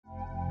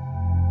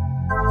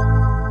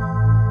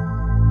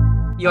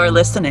You're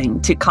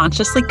listening to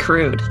Consciously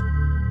Crude.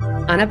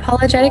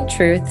 Unapologetic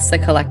truths the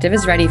collective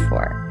is ready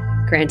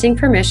for, granting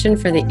permission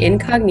for the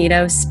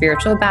incognito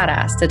spiritual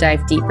badass to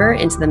dive deeper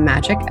into the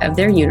magic of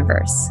their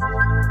universe.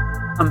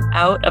 Come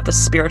out of the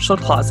spiritual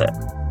closet.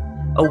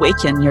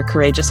 Awaken your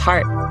courageous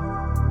heart.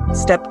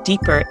 Step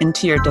deeper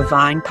into your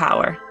divine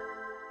power.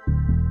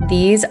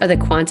 These are the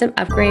quantum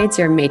upgrades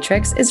your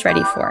matrix is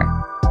ready for.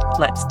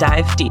 Let's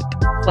dive deep.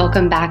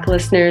 Welcome back,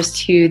 listeners,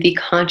 to the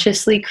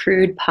Consciously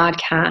Crude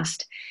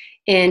podcast.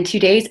 In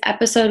today's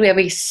episode, we have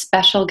a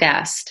special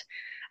guest.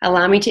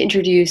 Allow me to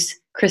introduce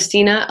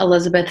Christina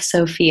Elizabeth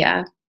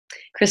Sophia.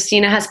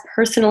 Christina has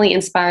personally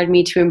inspired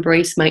me to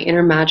embrace my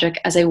inner magic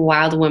as a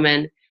wild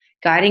woman,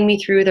 guiding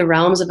me through the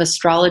realms of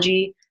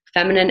astrology,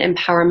 feminine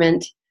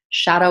empowerment,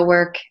 shadow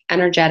work,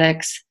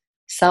 energetics,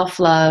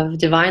 self-love,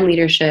 divine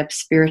leadership,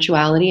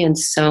 spirituality, and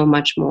so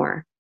much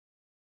more.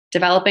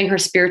 Developing her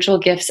spiritual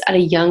gifts at a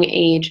young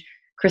age,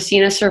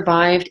 Christina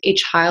survived a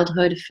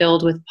childhood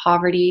filled with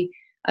poverty,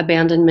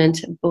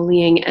 abandonment,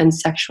 bullying, and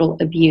sexual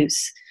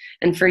abuse.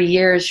 And for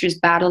years, she was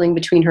battling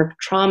between her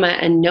trauma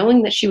and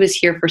knowing that she was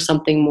here for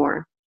something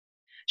more.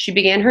 She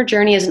began her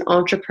journey as an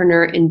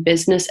entrepreneur in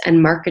business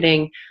and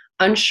marketing,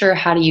 unsure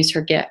how to use her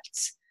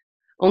gifts.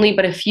 Only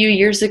but a few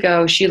years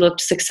ago, she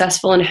looked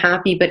successful and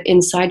happy, but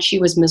inside she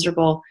was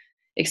miserable,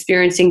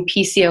 experiencing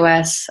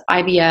PCOS,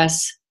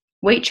 IBS,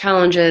 weight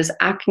challenges,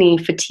 acne,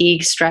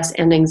 fatigue, stress,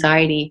 and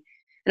anxiety.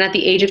 And at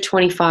the age of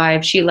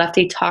 25, she left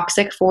a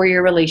toxic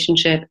 4-year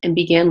relationship and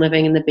began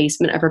living in the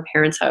basement of her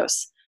parents'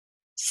 house.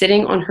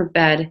 Sitting on her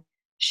bed,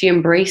 she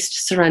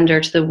embraced surrender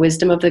to the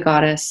wisdom of the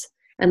goddess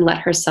and let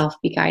herself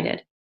be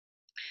guided.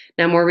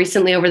 Now, more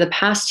recently, over the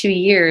past 2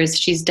 years,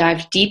 she's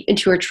dived deep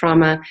into her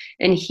trauma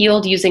and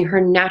healed using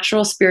her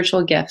natural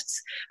spiritual gifts,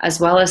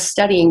 as well as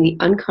studying the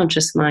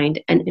unconscious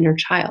mind and inner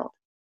child.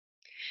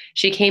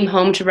 She came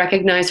home to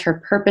recognize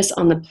her purpose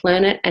on the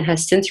planet and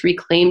has since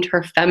reclaimed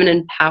her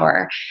feminine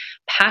power.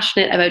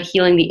 Passionate about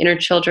healing the inner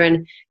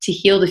children to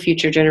heal the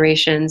future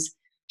generations,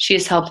 she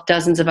has helped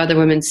dozens of other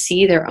women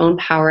see their own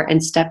power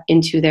and step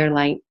into their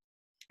light.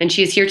 And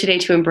she is here today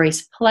to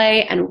embrace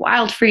play and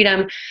wild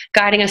freedom,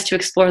 guiding us to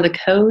explore the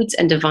codes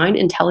and divine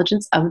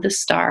intelligence of the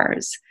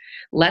stars.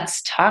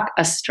 Let's talk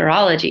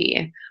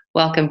astrology.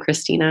 Welcome,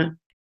 Christina.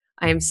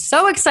 I am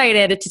so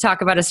excited to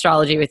talk about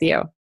astrology with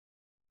you.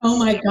 Oh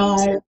my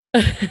God.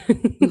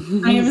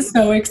 I am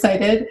so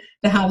excited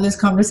to have this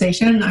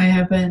conversation. I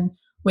have been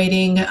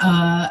waiting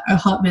a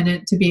hot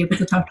minute to be able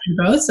to talk to you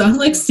both. So I'm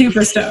like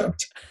super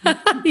stoked.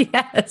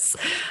 Yes.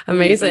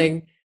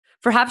 Amazing.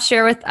 Perhaps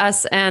share with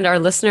us and our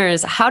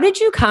listeners, how did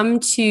you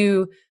come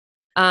to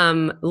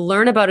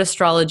learn about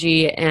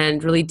astrology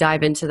and really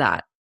dive into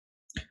that?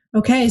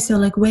 Okay, so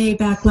like way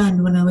back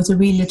when I was a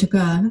wee little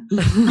girl.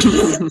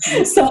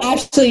 So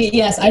actually,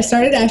 yes, I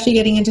started actually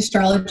getting into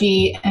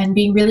astrology and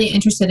being really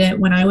interested in it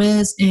when I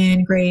was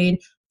in grade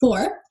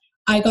 4.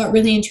 I got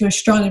really into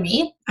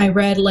astronomy. I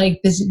read like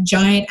this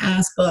giant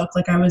ass book.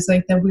 Like I was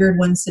like the weird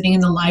one sitting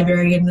in the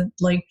library and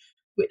like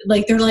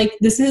they're like,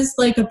 this is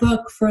like a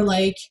book for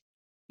like,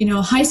 you know,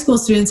 high school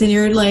students, and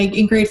you're like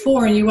in grade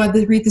 4 and you want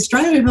to read the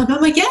astronomy book. I'm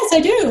like, yes, I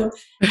do.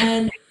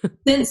 And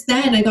since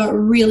then I got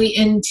really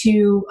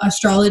into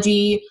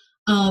astrology,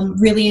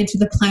 really into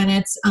the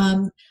planets.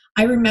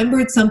 I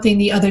remembered something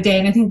the other day,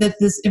 and I think that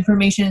this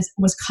information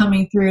was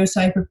coming through, so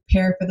I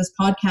prepared for this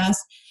podcast.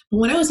 But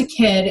when I was a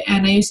kid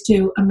and I used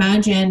to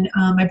imagine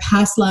my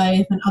past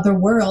life and other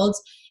worlds,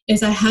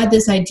 is I had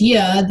this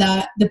idea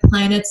that the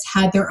planets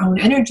had their own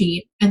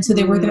energy, and so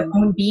they were their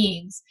own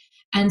beings.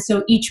 And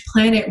so each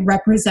planet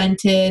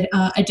represented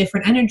a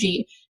different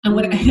energy. And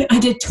what I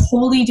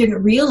totally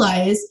didn't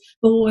realize,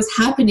 but what was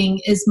happening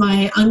is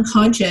my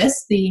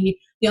unconscious, the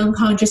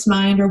unconscious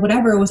mind or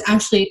whatever, was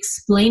actually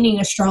explaining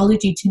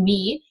astrology to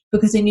me,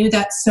 because I knew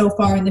that so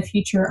far in the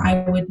future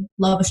I would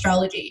love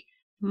astrology.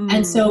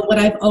 And so what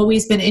I've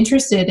always been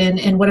interested in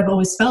and what I've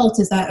always felt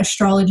is that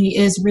astrology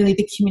is really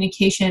the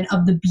communication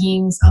of the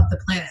beings of the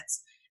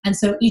planets. And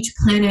so each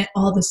planet,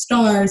 all the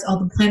stars, all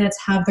the planets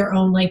have their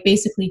own, like,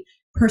 basically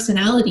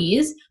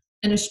personalities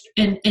and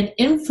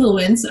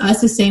influence us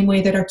the same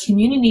way that our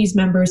community's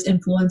members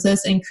influence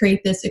us and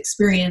create this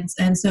experience.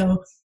 And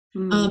so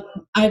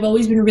I've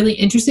always been really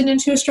interested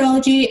into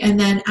astrology. And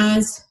then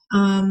as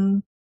I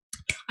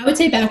would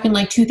say back in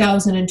like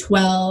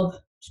 2012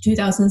 to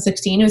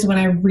 2016 was when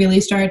I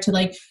really started to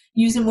like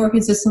use it more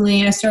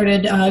consistently. I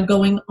started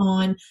going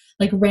on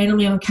like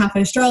randomly on Cafe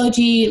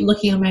Astrology,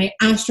 looking at my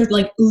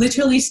like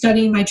literally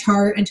studying my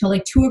chart until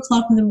like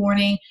 2:00 in the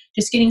morning,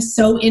 just getting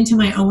so into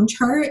my own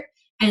chart.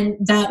 And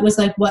that was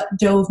like what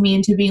dove me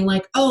into being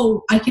like,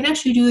 oh, I can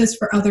actually do this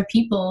for other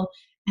people.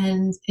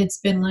 And it's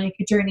been like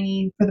a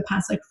journey for the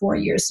past like 4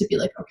 years to be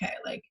like, okay,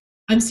 like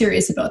I'm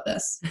serious about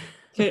this.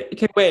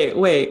 Okay,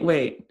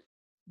 wait.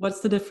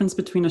 What's the difference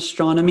between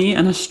astronomy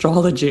and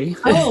astrology?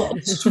 Oh,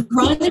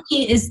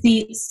 astronomy is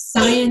the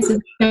science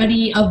and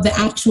study of the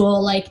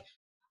actual like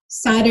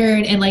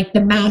Saturn and like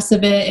the mass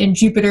of it, and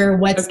Jupiter,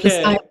 what's the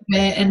size of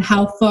it and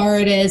how far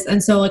it is.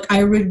 And so like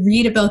I would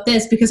read about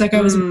this because like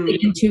I was really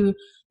into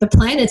the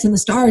planets and the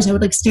stars, I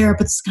would like stare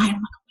up at the sky. And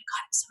I'm like, oh my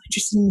God, I'm so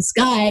interested in the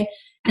sky.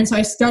 And so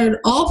I started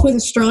off with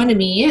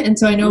astronomy. And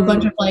so I know a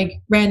bunch of like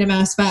random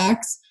ass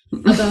facts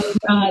about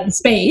the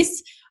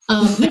space.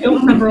 I don't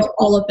remember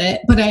all of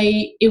it, but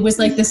it was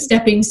like the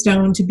stepping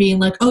stone to being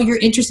like, oh, you're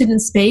interested in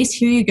space?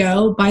 Here you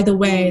go. By the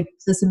way,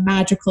 this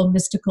magical,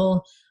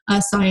 mystical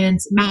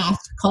science, math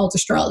called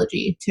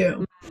astrology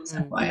too.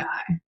 FYI.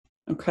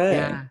 Okay.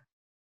 Yeah.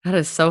 That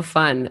is so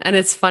fun. And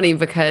it's funny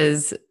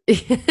because,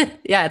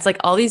 yeah, it's like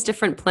all these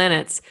different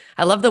planets.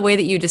 I love the way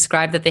that you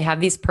describe that they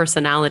have these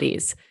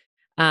personalities.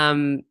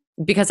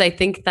 Because I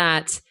think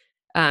that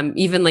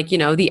even like,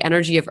 the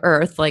energy of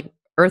Earth, like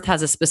Earth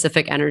has a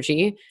specific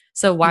energy.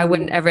 So why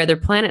wouldn't every other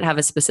planet have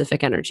a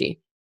specific energy?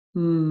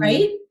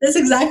 Right? That's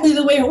exactly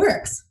the way it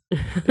works.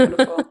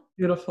 Beautiful.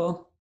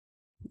 Beautiful.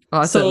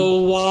 Awesome.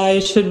 So why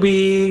should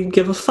we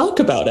give a fuck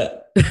about it?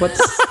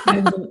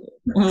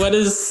 What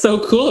is so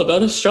cool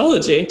about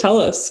astrology? Tell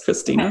us,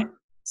 Christina. Okay.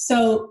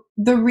 So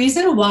the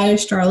reason why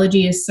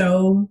astrology is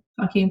so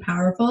fucking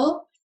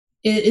powerful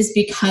is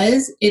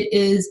because it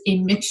is a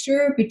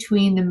mixture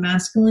between the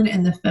masculine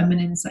and the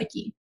feminine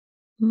psyche.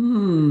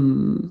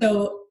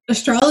 So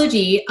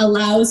astrology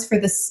allows for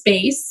the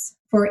space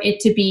for it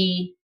to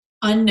be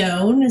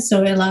unknown.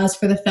 So it allows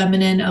for the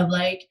feminine of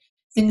like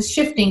things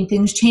shifting,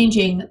 things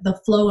changing, the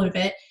flow of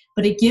it.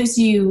 But it gives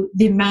you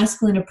the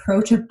masculine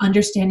approach of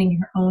understanding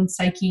your own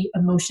psyche,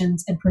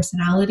 emotions, and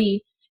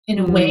personality in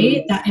a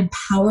way that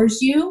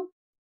empowers you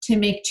to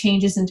make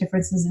changes and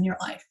differences in your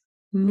life.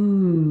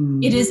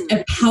 It is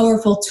a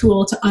powerful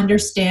tool to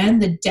understand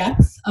the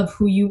depth of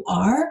who you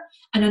are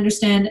and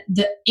understand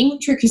the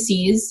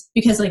intricacies,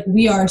 because like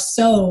we are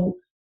so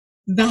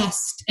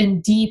vast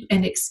and deep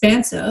and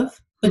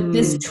expansive, but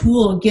this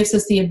tool gives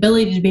us the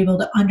ability to be able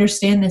to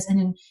understand this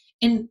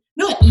and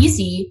not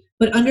easy,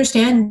 but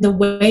understand the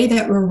way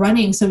that we're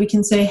running, so we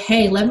can say,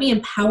 hey, let me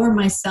empower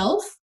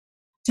myself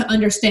to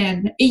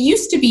understand. It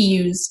used to be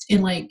used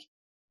in like,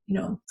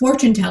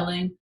 fortune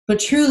telling, but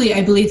truly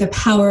I believe the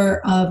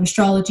power of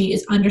astrology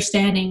is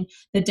understanding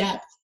the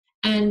depth.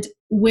 And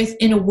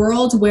within a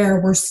world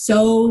where we're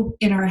so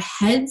in our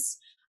heads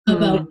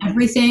about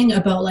everything,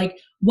 about like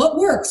what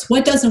works,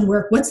 what doesn't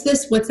work, what's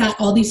this, what's that,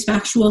 all these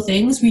factual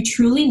things, we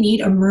truly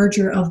need a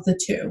merger of the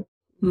two.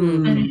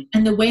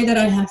 And the way that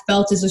I have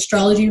felt is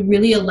astrology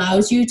really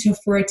allows you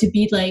for it to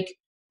be like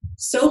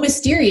so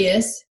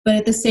mysterious, but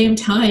at the same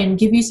time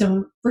give you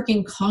some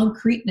freaking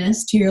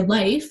concreteness to your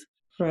life,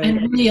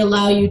 and really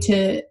allow you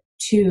to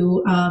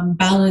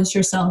balance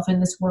yourself in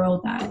this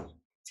world that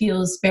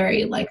feels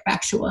very like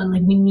factual and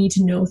like we need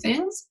to know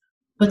things,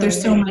 but there's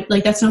so much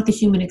like that's not the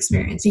human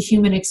experience. The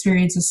human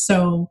experience is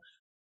so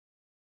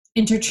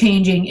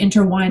interchanging,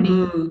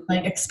 intertwining,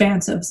 like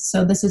expansive.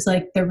 So this is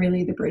like the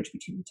bridge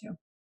between the two.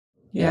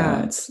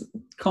 Yeah, it's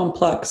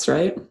complex,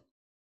 right?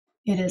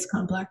 It is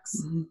complex.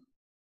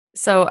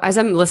 So as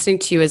I'm listening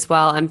to you as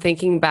well, I'm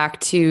thinking back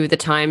to the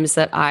times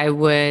that I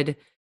would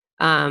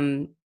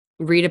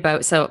read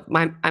about. So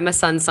I'm a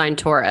sun sign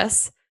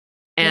Taurus,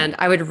 and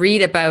I would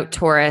read about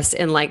Taurus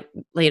in like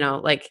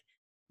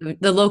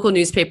the local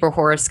newspaper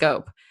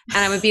horoscope, and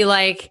I would be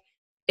like,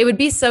 it would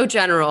be so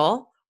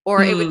general,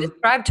 or it would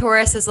describe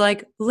Taurus as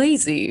like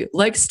lazy,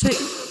 likes to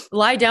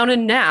lie down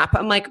and nap.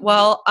 I'm like,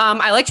 well,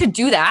 I like to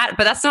do that,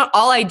 but that's not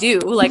all I do.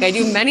 Like I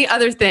do many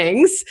other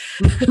things.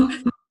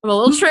 I'm a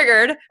little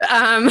triggered.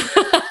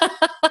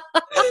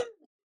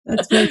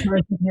 That's very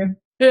Taurus of you.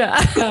 Yeah.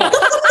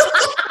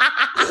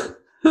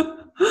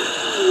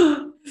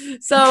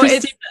 So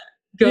it's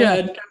go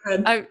ahead.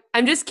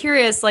 I'm just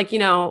curious, like,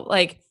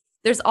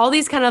 there's all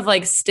these kind of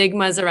like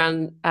stigmas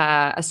around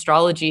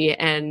astrology,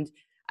 and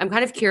I'm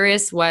kind of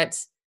curious what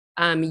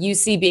you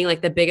see being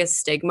like the biggest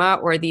stigma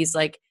or these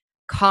like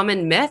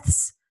common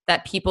myths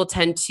that people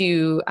tend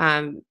to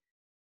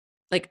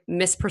like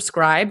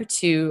misprescribe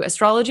to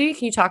astrology.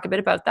 Can you talk a bit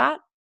about that?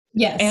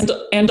 Yes.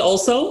 And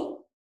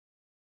also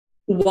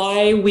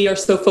why we are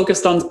so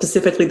focused on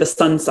specifically the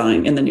sun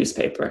sign in the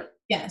newspaper.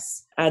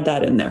 Yes. Add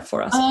that in there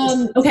for us.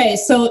 Okay.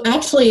 So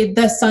actually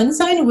the sun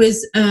sign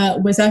was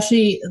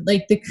actually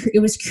like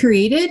it was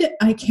created.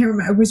 I can't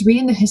remember. I was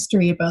reading the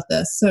history about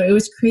this. So it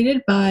was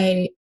created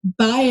by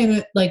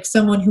like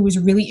someone who was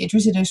really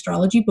interested in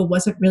astrology, but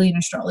wasn't really an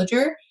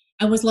astrologer,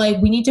 and was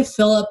like, we need to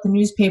fill up the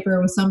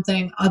newspaper with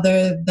something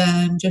other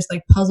than just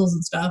like puzzles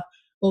and stuff.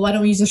 Well, why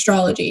don't we use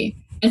astrology?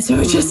 And so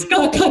it just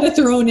got kind of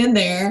thrown in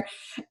there.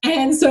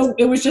 And so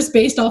it was just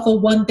based off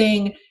of one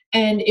thing,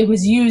 and it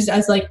was used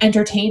as like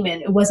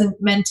entertainment. It wasn't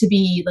meant to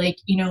be like,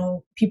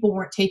 people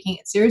weren't taking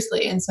it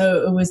seriously. And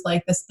so it was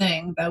like this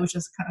thing that was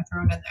just kind of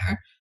thrown in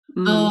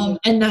there.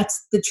 And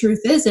that's the truth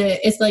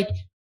it's like,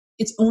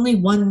 it's only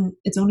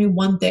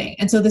one thing.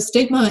 And so the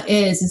stigma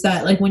is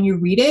that like when you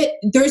read it,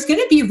 there's going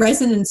to be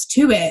resonance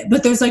to it,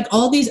 but there's like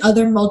all these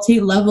other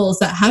multi-levels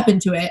that happen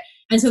to it.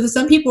 And so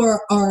some people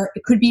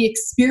could be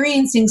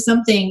experiencing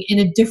something in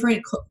a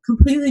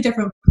completely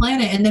different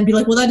planet, and then be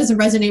like, well, that doesn't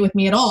resonate with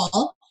me at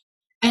all.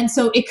 And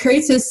so it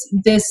creates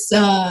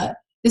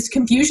this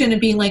confusion of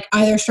being like,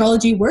 either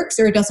astrology works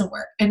or it doesn't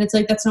work. And it's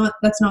like, that's not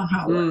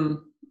how it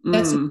works.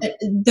 That's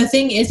the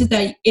thing is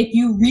that if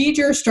you read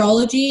your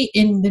astrology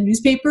in the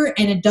newspaper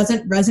and it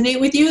doesn't resonate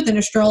with you, then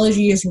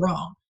astrology is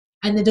wrong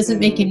and it doesn't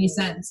make any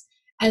sense.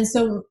 And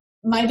so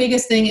my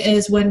biggest thing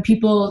is when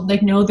people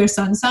like know their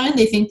sun sign,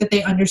 they think that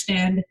they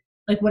understand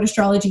like what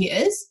astrology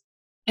is,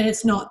 and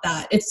it's not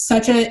that. It's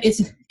such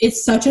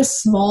a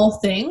small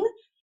thing,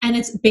 and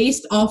it's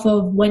based off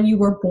of when you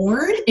were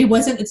born.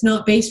 It's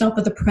not based off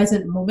of the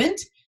present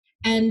moment.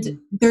 And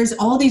there's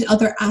all these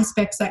other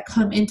aspects that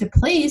come into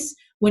place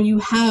when you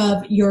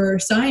have your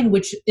sign,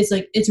 which is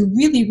like, it's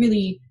really,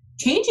 really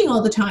changing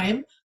all the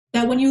time,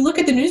 that when you look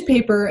at the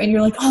newspaper and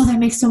you're like, oh, that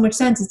makes so much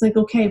sense. It's like,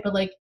 okay, but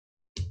like,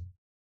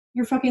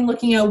 you're fucking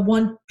looking at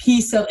one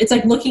piece of, it's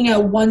like looking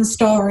at one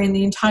star in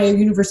the entire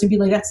universe and be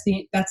like, that's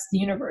the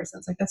universe.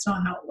 It's like, that's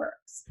not how it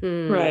works.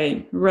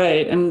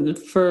 Right. And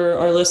for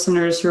our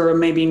listeners who are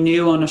maybe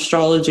new on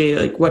astrology,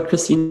 like what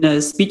Christina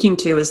is speaking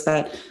to is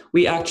that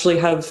we actually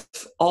have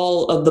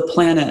all of the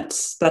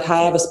planets that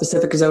have a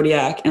specific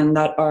zodiac, and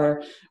that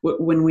are,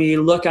 when we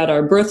look at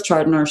our birth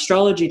chart and our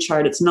astrology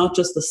chart, it's not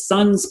just the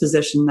sun's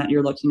position that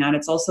you're looking at,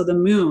 it's also the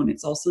moon,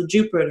 it's also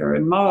Jupiter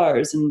and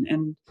Mars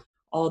and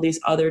all these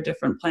other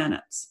different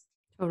planets.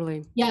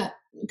 Totally. Yeah,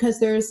 because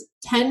there's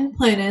 10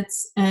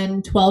 planets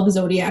and 12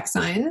 zodiac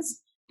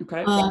signs.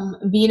 Okay.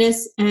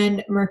 Venus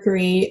and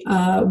Mercury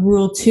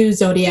rule 2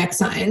 zodiac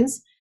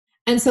signs.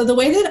 And so the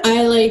way that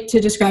I like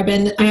to describe it,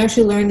 and I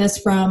actually learned this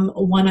from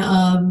one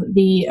of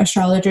the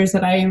astrologers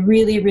that I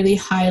really, really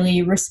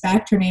highly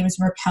respect. Her name is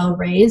Raquel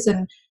Reyes,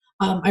 and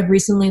I've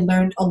recently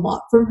learned a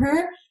lot from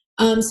her.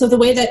 So the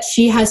way that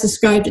she has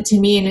described it to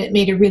me, and it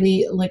made it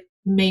really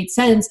made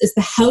sense, is the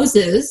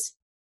houses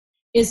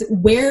is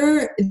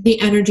where the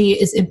energy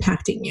is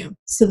impacting you.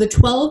 So the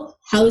 12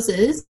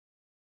 houses,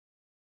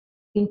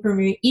 from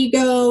your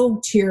ego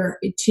to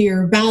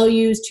your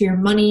values, to your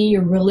money,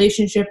 your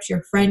relationships,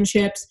 your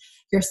friendships,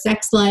 your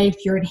sex life,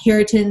 your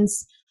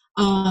inheritance,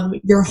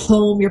 your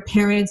home, your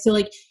parents. So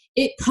like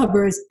it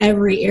covers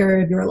every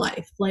area of your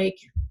life. Like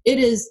it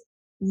is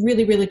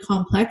really, really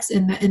complex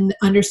in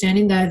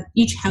understanding that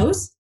each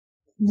house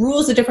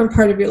rules a different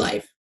part of your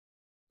life.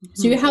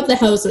 Mm-hmm. So you have the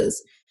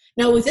houses.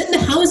 Now within the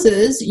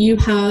houses, you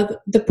have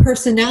the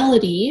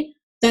personality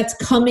that's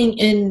coming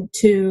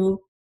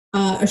into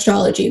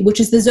astrology,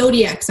 which is the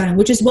zodiac sign,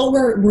 which is what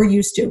we're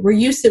used to.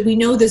 We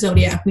know the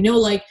zodiac. We know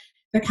like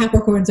the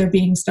Capricorns are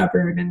being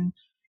stubborn, and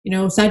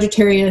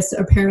Sagittarius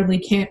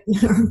apparently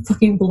are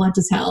fucking blunt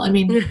as hell. I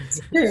mean, it's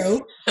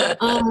true.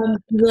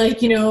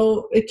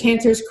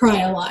 Cancers cry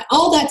a lot.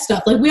 All that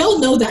stuff. Like we all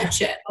know that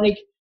shit. Like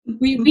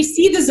we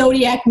see the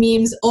zodiac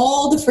memes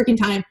all the freaking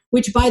time.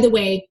 Which, by the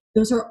way,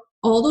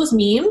 all those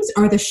memes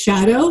are the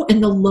shadow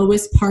and the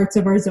lowest parts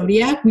of our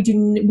zodiac. We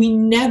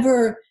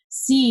never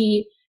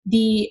see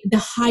the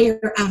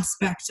higher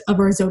aspect of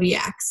our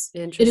zodiacs.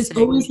 It is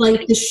always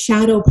like the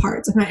shadow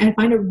parts, and I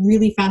find it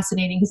really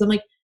fascinating because I'm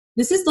like,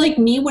 this is like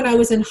me when I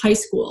was in high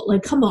school.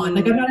 Like, come on,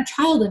 like I'm not a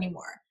child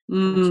anymore.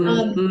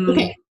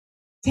 Okay,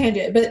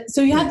 tangent. But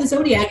so you have the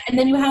zodiac, and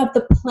then you have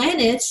the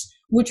planets,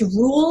 which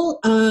rule.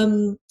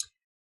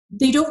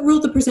 They don't rule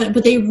the percent,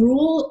 but they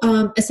rule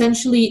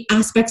essentially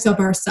aspects of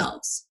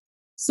ourselves.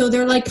 So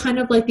they're like kind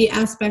of like the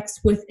aspects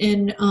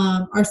within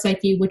our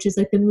psyche, which is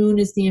like the moon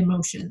is the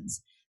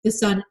emotions. The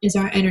sun is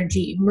our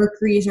energy.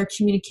 Mercury is our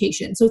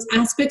communication. So it's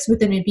aspects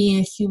within it being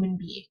a human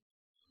being.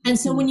 And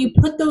so when you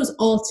put those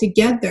all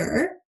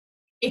together,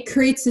 it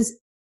creates this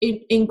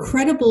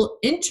incredible,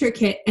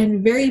 intricate,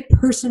 and very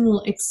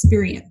personal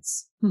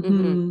experience.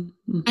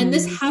 Mm-hmm. And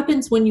this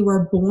happens when you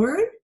are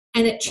born,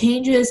 and it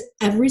changes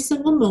every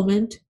single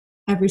moment,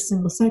 every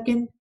single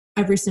second,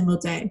 every single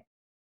day.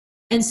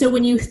 And so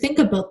when you think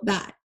about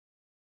that,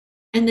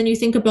 and then you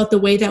think about the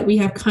way that we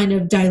have kind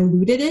of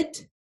diluted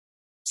it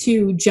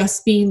to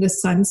just being the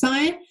sun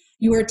sign,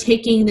 you are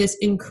taking this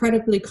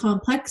incredibly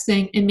complex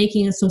thing and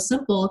making it so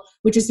simple,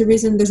 which is the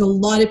reason there's a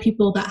lot of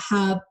people that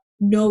have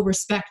no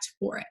respect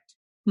for it.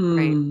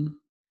 Right.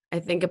 I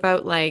think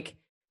about like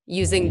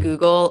using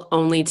Google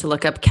only to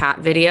look up cat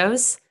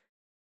videos.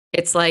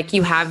 It's like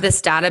you have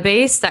this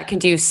database that can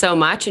do so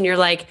much, and you're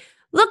like,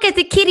 look at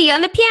the kitty on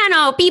the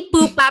piano, beep,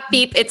 boop, bop,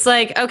 beep. It's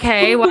like,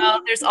 okay,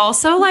 well, there's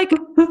also like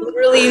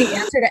literally the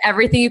answer to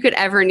everything you could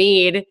ever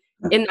need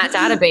in that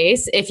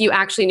database if you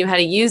actually knew how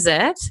to use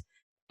it.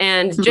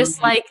 And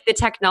just like the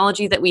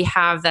technology that we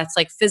have that's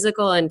like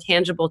physical and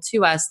tangible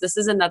to us, this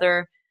is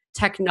another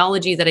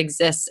technology that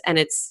exists, and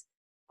it's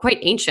quite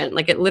ancient.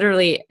 Like it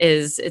literally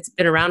is, it's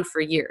been around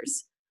for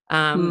years.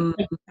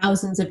 Like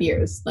thousands of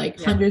years,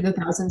 hundreds of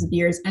thousands of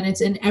years. And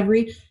it's in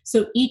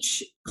so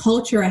each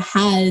culture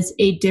has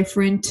a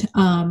different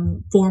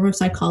form of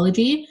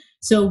psychology.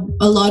 So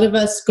a lot of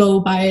us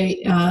go by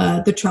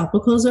the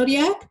tropical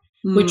zodiac,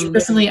 which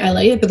personally I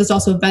like it, but there's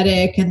also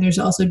Vedic, and there's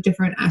also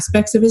different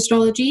aspects of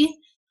astrology.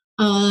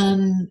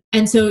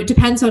 And so it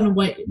depends on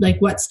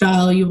what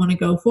style you want to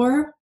go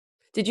for.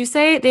 Did you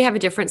say they have a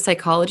different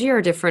psychology or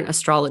a different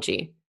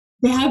astrology?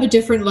 They have a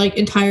different,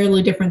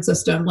 entirely different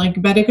system. Like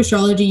Vedic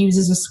astrology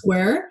uses a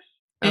square,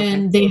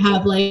 and they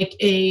have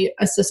a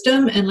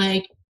system, and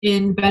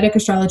in Vedic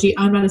astrology,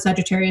 I'm not a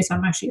Sagittarius,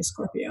 I'm actually a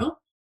Scorpio.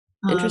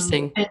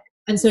 Interesting.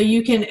 And so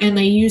you can, and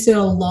they use it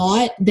a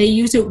lot. They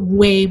use it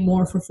way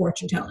more for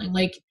fortune telling.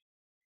 Like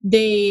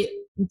they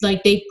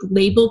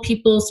label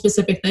people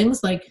specific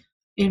things. Like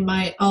in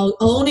my, I'll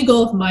only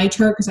go with my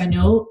chart because I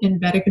know in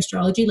Vedic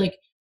astrology, like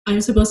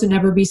I'm supposed to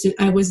never be,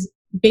 I was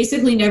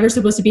basically never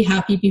supposed to be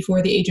happy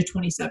before the age of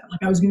 27.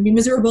 Like I was going to be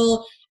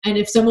miserable. And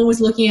if someone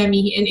was looking at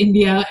me in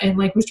India and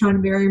like was trying to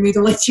marry me,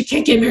 they're like, she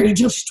can't get married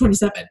until she's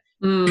 27.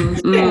 I'm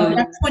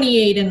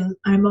 28 and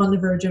I'm on the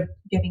verge of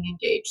getting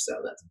engaged. So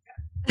that's okay.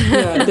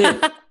 Yeah,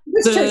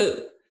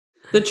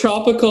 the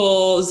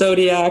tropical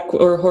zodiac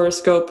or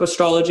horoscope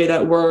astrology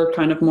that we're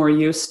kind of more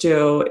used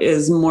to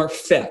is more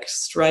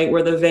fixed, right?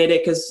 Where the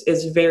Vedic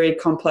is very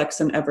complex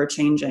and ever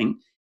changing.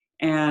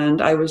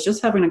 And I was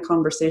just having a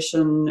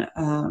conversation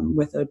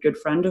with a good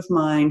friend of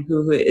mine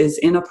who is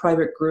in a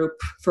private group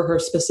for her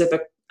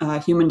specific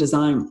human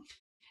design,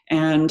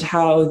 and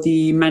how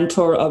the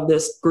mentor of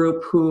this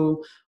group,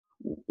 who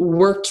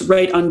worked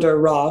right under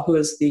Ra, who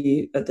is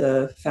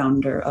the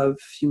founder of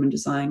human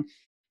design,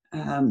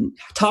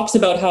 talks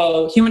about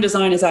how human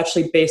design is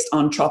actually based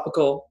on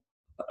tropical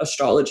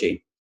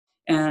astrology,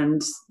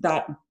 and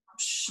that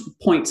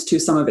points to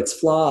some of its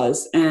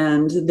flaws.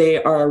 And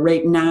they are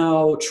right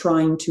now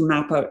trying to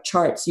map out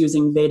charts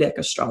using Vedic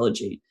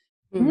astrology,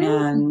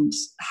 and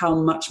how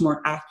much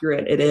more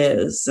accurate it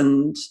is.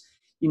 And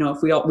you know,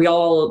 if we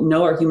all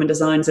know our human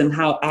designs and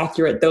how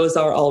accurate those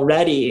are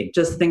already,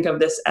 just think of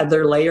this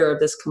other layer of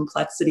this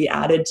complexity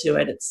added to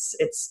it.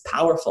 It's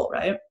powerful,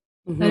 right?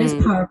 That is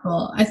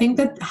powerful. I think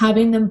that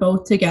having them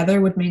both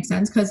together would make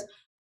sense, because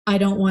I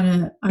don't want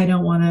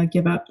to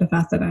give up the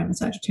fact that I'm a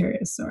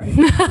Sagittarius. Sorry.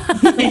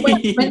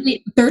 Like when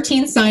the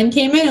 13th sign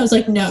came in, I was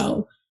like,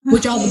 no.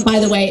 Which, by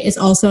the way, is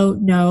also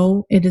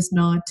no. It is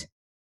not.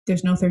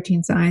 There's no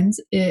 13 signs.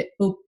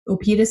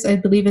 Opetus, I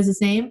believe, is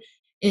his name,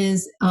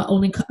 is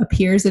only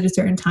appears at a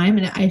certain time,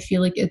 and I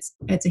feel like it's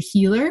a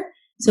healer.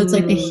 So it's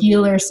like the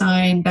healer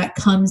sign that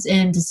comes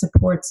in to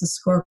support the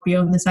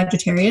Scorpio and the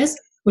Sagittarius,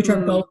 which are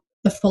both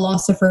the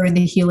philosopher and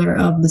the healer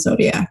of the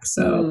zodiac.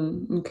 So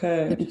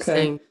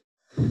okay.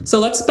 So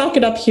let's back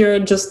it up here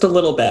just a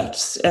little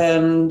bit,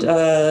 and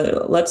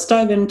let's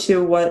dive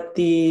into what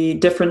the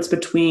difference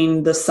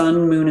between the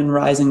sun, moon, and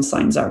rising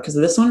signs are, because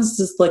this one's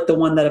just like the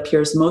one that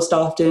appears most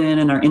often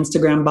in our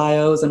Instagram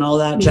bios and all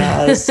that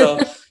jazz.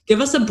 So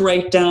give us a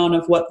breakdown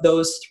of what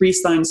those three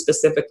signs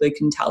specifically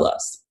can tell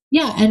us.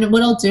 Yeah, and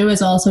what I'll do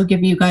is also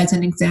give you guys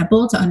an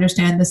example to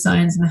understand the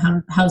signs and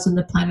the houses and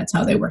the planets,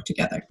 how they work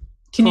together.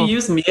 Can you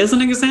use me as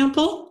an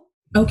example?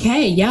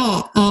 Okay,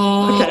 yeah.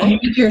 I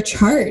need your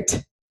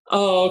chart.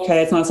 Oh,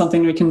 okay. It's not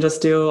something we can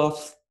just do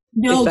off.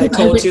 No, if I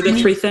told you the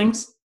three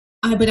things.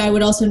 But I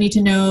would also need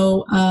to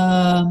know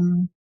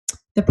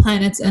the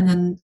planets, and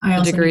then I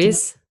also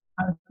degrees.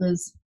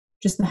 Houses,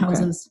 just the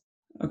houses.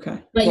 Okay.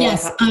 But well,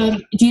 yes,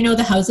 do you know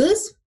the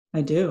houses?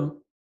 I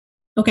do.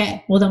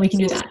 Okay. Well, then we can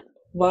do that.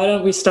 Why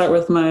don't we start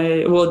with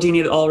my? Well, do you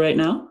need it all right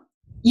now?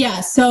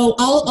 Yeah. So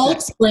I'll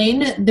explain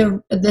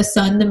the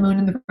sun, the moon,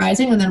 and the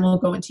rising, and then we'll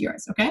go into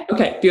yours. Okay.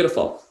 Okay.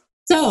 Beautiful.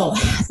 So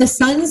the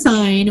sun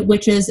sign,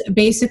 which is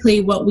basically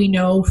what we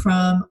know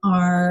from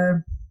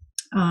our,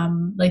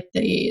 like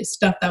the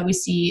stuff that we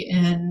see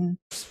in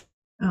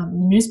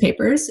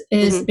newspapers,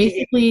 is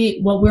basically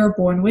what we're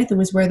born with. It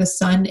was where the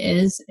sun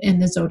is in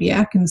the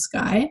zodiac in the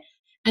sky.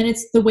 And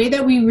it's the way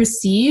that we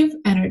receive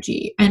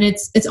energy, and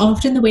it's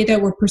often the way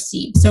that we're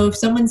perceived. So if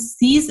someone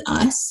sees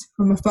us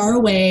from afar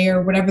away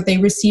or whatever, they're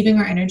receiving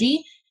our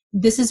energy,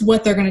 this is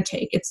what they're going to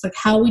take. It's like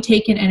how we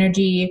take in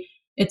energy.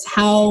 It's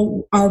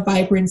how our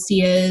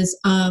vibrancy is.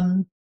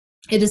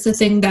 It is the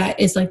thing that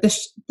is like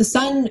the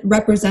sun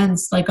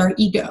represents like our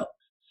ego.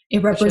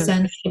 It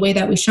represents the way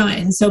that we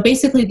shine. So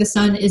basically the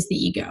sun is the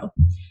ego.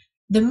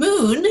 The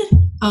moon,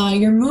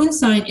 your moon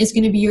sign, is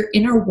going to be your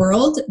inner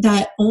world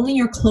that only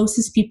your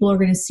closest people are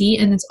going to see.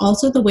 And it's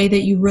also the way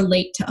that you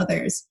relate to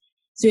others.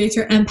 So it's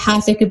your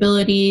empathic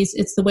abilities.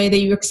 It's the way that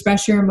you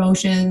express your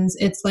emotions.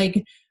 It's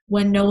like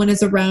when no one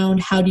is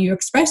around, how do you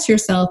express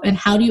yourself, and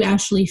how do you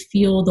actually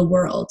feel the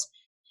world?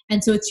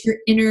 And so it's your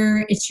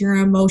inner, it's your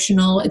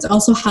emotional. It's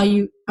also how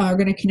you are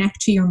going to connect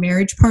to your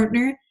marriage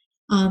partner.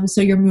 So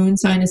your moon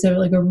sign is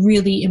like a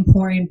really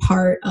important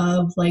part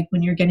of like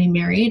when you're getting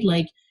married,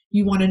 like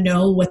you want to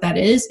know what that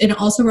is. And it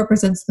also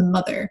represents the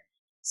mother.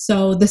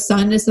 So the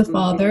sun is the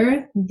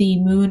father, the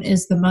moon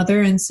is the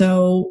mother. And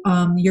so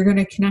you're going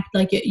to connect,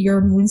 like your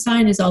moon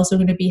sign is also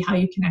going to be how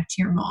you connect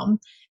to your mom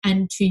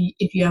and to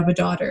if you have a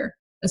daughter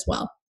as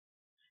well.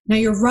 Now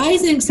your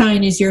rising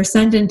sign is your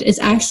ascendant, is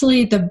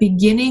actually the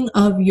beginning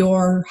of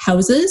your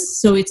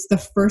houses. So it's the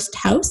first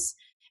house,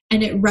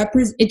 and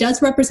it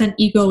does represent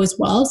ego as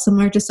well,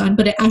 similar to sun,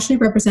 but it actually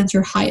represents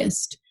your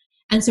highest.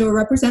 And so it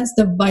represents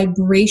the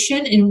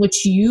vibration in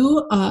which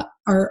you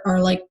are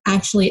like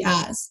actually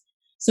as.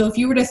 So if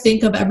you were to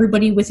think of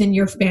everybody within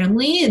your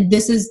family,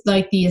 this is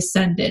like the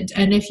ascendant.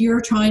 And if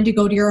you're trying to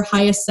go to your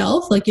highest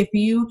self, like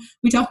we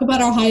talk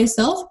about our highest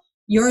self,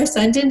 your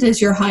ascendant is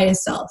your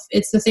highest self.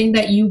 It's the thing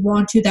that you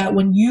want to, that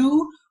when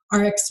you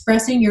are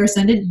expressing your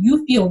ascendant,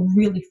 you feel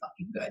really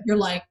fucking good. You're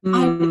like,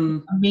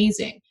 I'm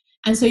amazing.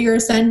 And so your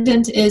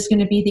ascendant is going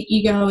to be the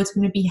ego. It's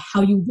going to be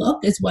how you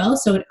look as well.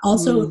 So it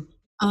also,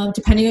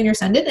 depending on your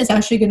ascendant, is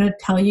actually going to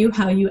tell you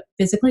how you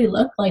physically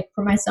look. Like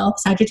for myself,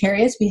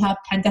 Sagittarius, we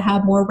tend to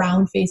have more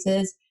round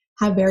faces,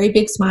 have very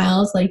big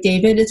smiles. Like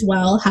David as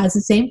well has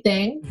the same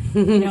thing.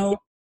 You know,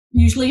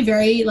 usually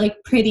very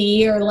like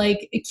pretty or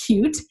like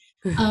cute.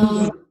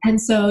 And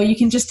so you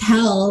can just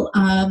tell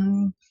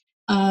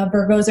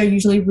Virgos are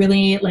usually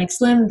really like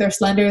slim, they're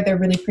slender, they're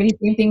really pretty.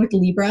 Same thing with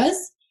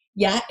Libras.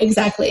 Yeah,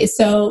 exactly.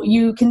 So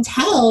you can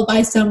tell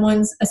by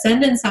someone's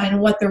ascendant sign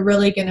what they're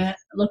really going to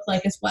look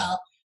like as well.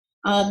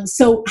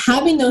 So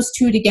having those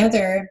two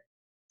together,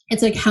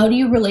 it's like, how do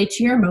you relate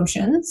to your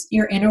emotions,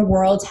 your inner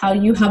world? How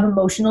do you have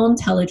emotional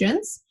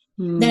intelligence?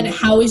 Then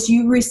how is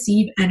you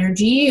receive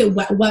energy?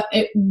 What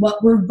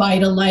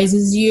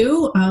revitalizes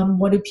you?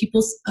 What do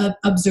people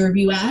observe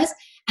you as?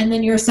 And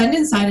then your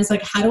ascendant sign is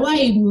like, how do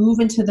I move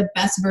into the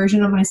best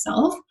version of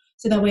myself?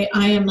 So that way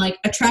I am like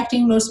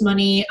attracting most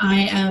money.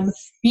 I am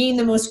being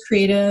the most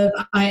creative.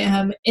 I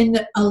am in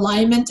the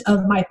alignment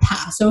of my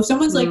path. So if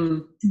someone's like,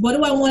 what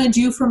do I want to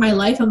do for my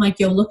life? I'm like,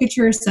 yo, look at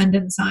your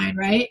ascendant sign,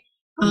 right?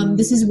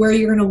 This is where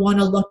you're going to want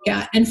to look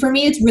at. And for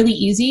me, it's really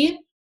easy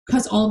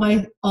because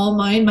my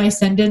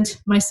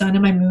ascendant, my sun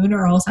and my moon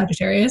are all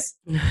Sagittarius.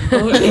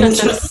 Oh,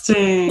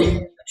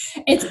 interesting.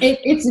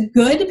 It's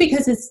good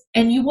because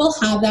and you will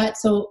have that.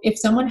 So if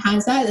someone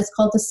has that, it's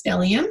called a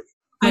stellium.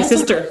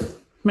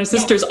 My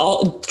sister's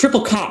all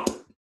triple cap.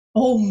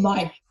 Oh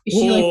my! Is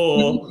she like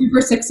really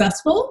super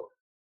successful?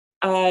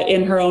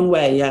 In her own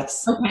way,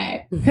 yes.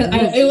 Okay.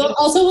 It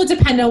will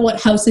depend on what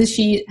houses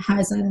she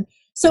has in.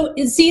 So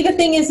see, the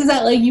thing is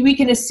that like we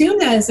can assume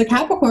that it's a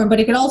Capricorn, but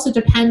it could also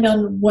depend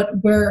on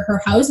where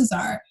her houses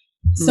are.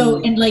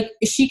 So and like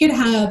she could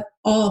have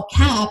all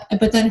Cap,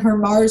 but then her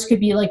Mars could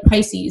be like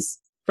Pisces,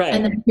 right?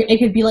 And then it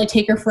could be like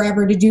take her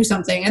forever to do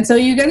something. And so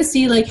you got to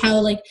see like how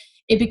like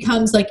it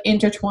becomes like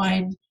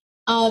intertwined.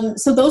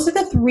 So those are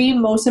the three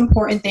most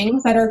important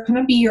things that are going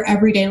to be your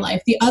everyday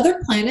life. The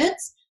other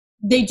planets,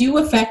 they do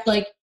affect,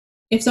 like,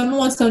 if someone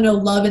wants to know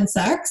love and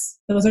sex,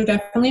 those are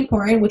definitely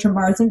important, which are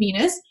Mars and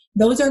Venus.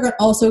 Those are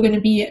also going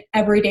to be an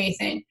everyday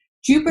thing.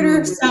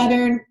 Jupiter,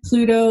 Saturn,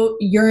 Pluto,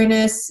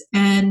 Uranus,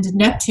 and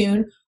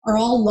Neptune are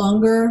all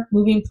longer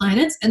moving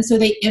planets. And so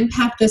they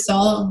impact us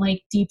all in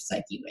like deep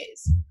psyche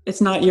ways.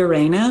 It's not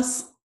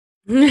Uranus?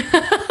 Uranus.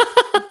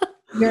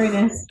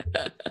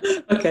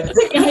 Okay.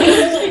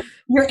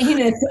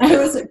 Uranus. I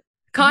was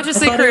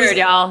consciously crude,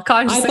 y'all.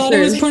 Consciously I thought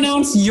crude. it was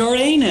pronounced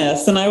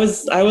Uranus, and I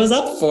was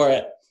up for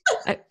it.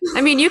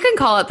 I mean, you can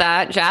call it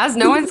that, Jazz.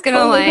 No one's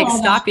gonna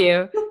stop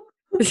you.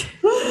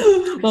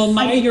 Well,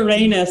 my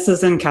Uranus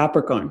is in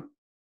Capricorn.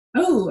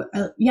 Oh,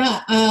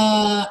 yeah.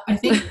 I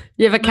think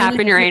you have a Cap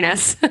in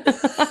Uranus.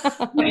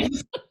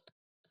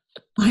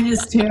 Mine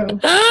is too.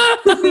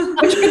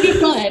 Which could be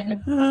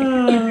fun.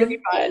 It could be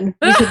fun.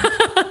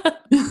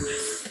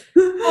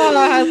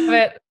 Oh, I love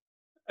it.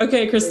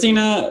 Okay,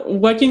 Christina,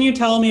 what can you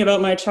tell me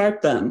about my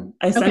chart then?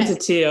 I sent it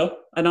to you.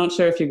 I'm not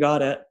sure if you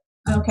got it.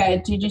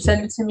 Okay. Did you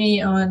send it to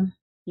me on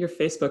your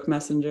Facebook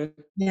Messenger?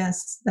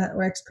 Yes, that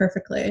works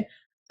perfectly.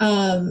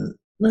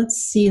 Let's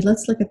see.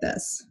 Let's look at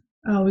this.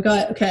 Oh, we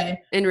got,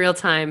 okay. In real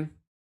time.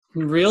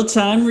 Real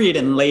time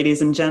reading,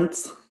 ladies and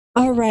gents.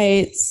 All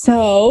right.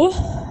 So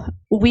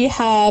we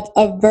have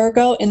a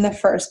Virgo in the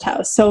first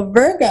house. So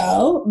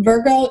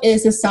Virgo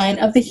is a sign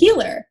of the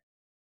healer.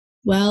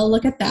 Well,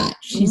 look at that.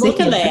 She's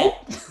look a healer.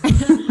 At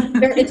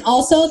that. It's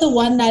also the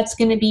one that's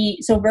going to be,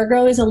 so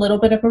Virgo is a little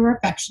bit of a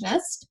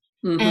perfectionist.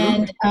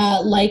 And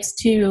likes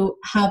to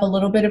have a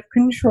little bit of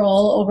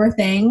control over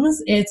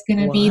things. It's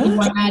going to be the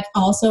one that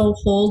also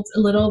holds a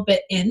little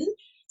bit in.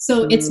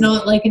 So it's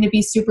not like going to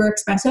be super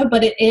expressive,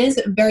 but it is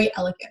very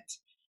elegant.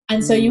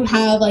 And so you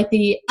have like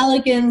the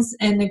elegance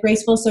and the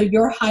graceful. So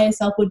your highest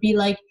self would be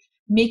like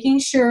making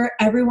sure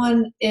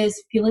everyone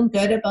is feeling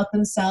good about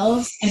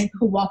themselves and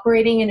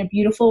cooperating in a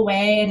beautiful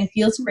way, and it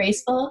feels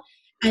graceful.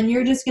 And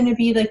you're just going to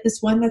be like this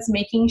one that's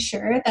making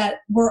sure that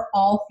we're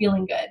all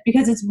feeling good,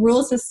 because it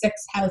rules the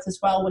sixth house as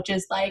well, which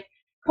is like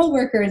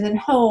coworkers and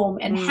home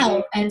and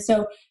health. And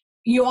so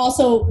you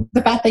also,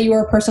 the fact that you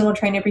were a personal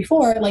trainer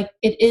before, like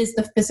it is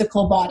the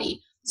physical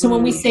body. So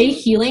when we say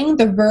healing,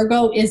 the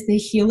Virgo is the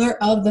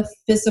healer of the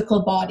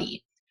physical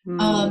body.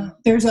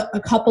 There's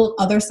a couple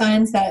other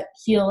signs that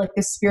heal like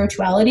the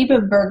spirituality,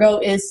 but Virgo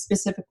is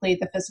specifically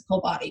the physical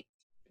body.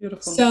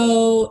 Beautiful.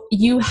 So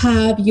you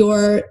have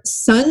your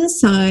sun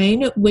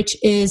sign, which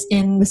is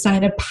in the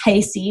sign of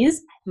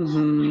Pisces.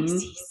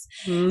 Pisces.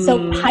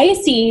 So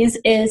Pisces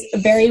is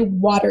very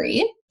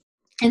watery.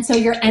 And so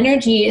your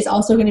energy is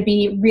also going to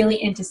be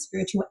really into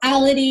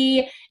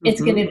spirituality.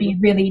 It's going to be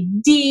really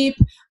deep.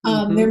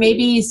 There may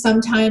be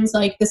sometimes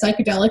like the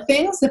psychedelic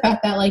things, the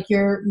fact that like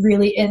you're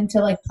really into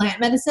like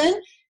plant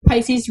medicine.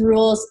 Pisces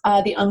rules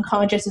the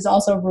unconscious, is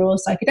also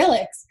rules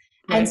psychedelics.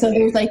 And so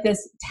there's like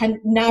this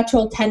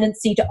natural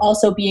tendency to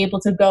also be able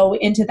to go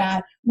into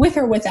that with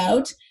or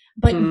without.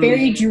 but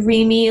very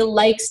dreamy,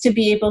 likes to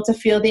be able to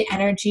feel the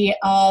energy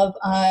of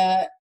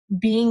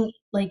being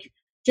like,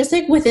 just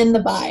like within the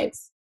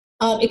vibes.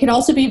 It can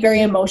also be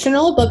very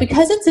emotional, but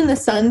because it's in the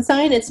sun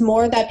sign, it's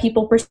more that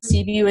people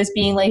perceive you as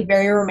being like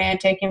very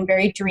romantic and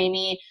very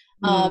dreamy.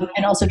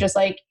 And also just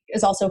like,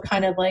 is also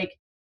kind of like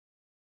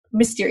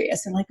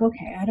mysterious and like,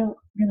 okay, I don't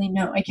really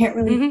know. I can't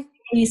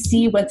really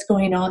see what's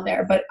going on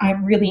there, but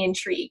I'm really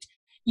intrigued.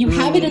 You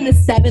have it in the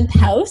 7th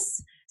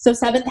house. So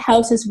 7th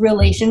house is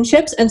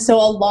relationships. And so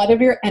a lot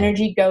of your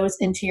energy goes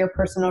into your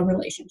personal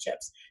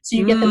relationships. So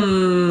you get the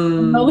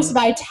most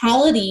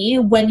vitality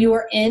when you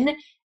are in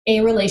a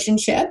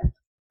relationship.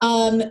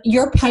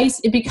 Your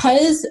Pisces,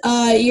 because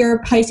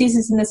your Pisces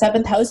is in the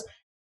 7th house,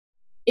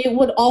 it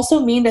would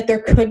also mean that there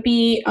could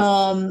be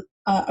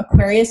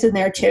Aquarius in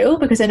there too,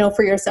 because I know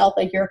for yourself,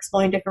 like you're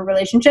exploring different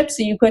relationships.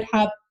 So you could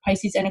have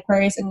Pisces and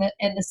Aquarius in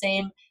the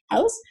same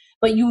house,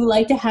 but you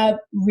like to have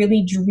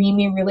really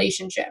dreamy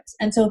relationships.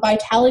 And so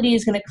vitality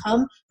is going to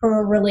come from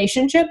a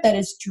relationship that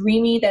is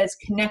dreamy, that is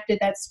connected,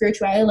 that's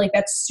spirituality. Like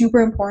that's super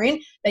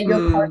important that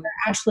your partner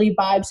actually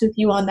vibes with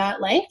you on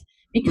that length,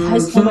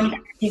 because so much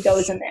energy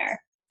goes in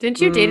there. Didn't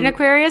you date an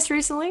Aquarius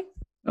recently?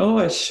 Oh,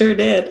 I sure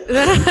did.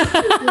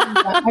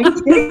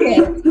 I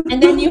did.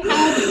 And then you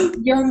have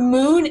your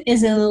moon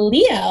is in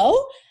Leo.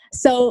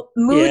 So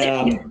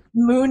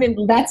moon,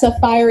 and that's a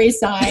fiery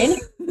sign.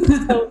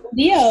 So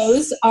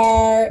Leos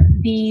are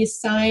the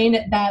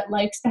sign that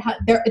likes to have,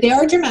 they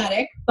are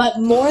dramatic, but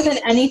more than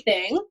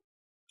anything,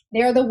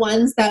 they're the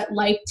ones that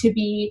like to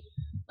be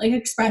like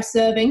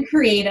expressive and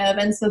creative.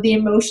 And so the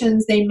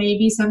emotions, they may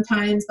be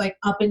sometimes like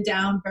up and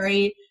down,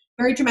 very,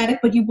 very dramatic,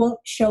 but you won't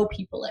show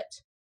people it.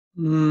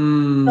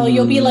 So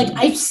you'll be like,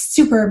 I'm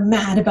super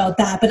mad about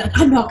that, but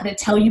I'm not going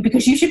to tell you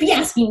because you should be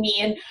asking me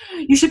and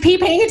you should be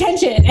paying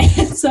attention.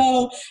 And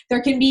so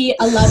there can be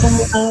a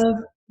level of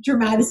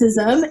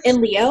dramaticism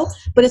in Leo,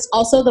 but it's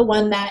also the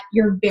one that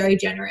you're very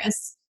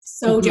generous,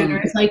 so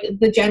generous, like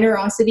the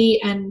generosity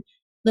and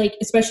like,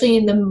 especially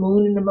in the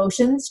moon and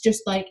emotions,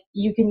 just like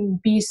you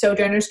can be so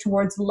generous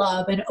towards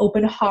love and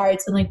open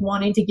hearts and like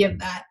wanting to give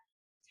that.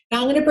 Now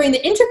I'm going to bring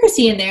the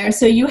intricacy in there.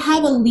 So you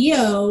have a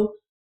Leo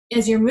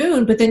as your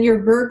moon, but then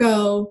your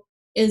Virgo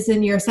is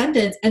in your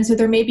ascendant. And so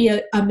there may be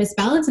a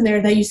misbalance in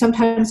there that you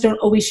sometimes don't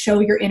always show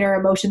your inner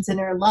emotions and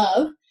inner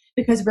love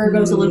because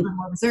Virgo is a little bit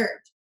more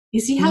reserved. You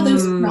see how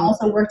those can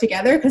also work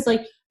together? Because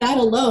like that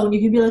alone,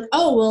 you can be like,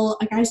 oh, well,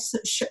 like I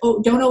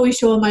don't always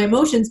show my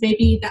emotions.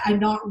 Maybe that I'm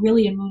not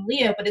really a moon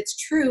Leo, but it's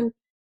true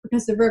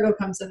because the Virgo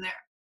comes in there.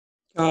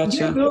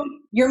 Gotcha.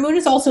 Your moon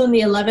is also in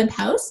the 11th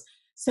house.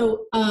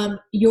 So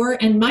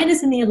and mine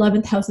is in the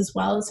 11th house as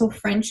well. So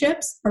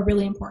friendships are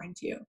really important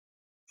to you.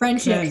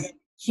 Friendships,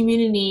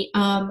 community,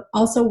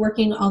 also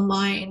working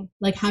online,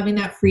 like having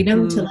that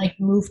freedom to like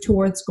move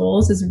towards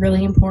goals is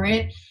really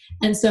important.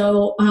 And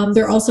so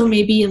there also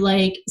may be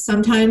like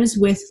sometimes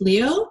with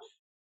Leo,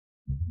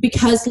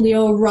 because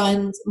Leo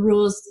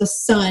rules the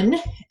sun,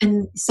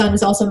 and sun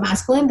is also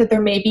masculine, that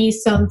there may be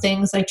some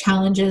things like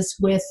challenges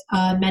with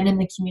men in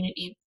the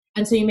community.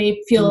 And so you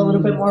may feel a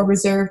little bit more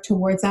reserved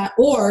towards that.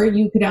 Or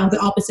you could have the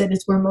opposite,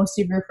 is where most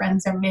of your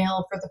friends are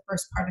male for the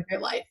first part of your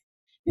life.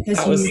 Because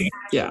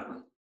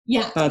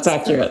that's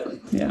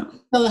accurate. Yeah.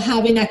 So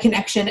having that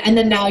connection, and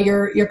then now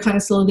you're kind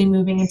of slowly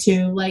moving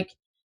into like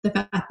the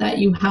fact that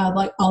you have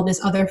like all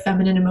this other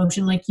feminine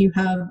emotion, like you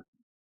have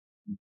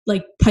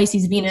like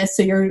Pisces Venus,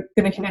 so you're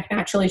going to connect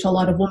naturally to a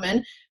lot of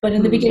women. But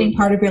in the beginning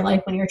part of your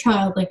life, when you're a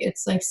child, like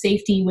it's like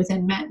safety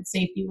within men.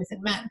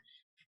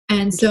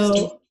 And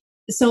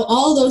so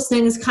all those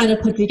things kind of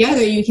put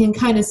together, you can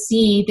kind of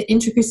see the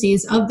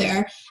intricacies of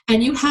there.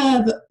 And you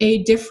have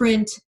a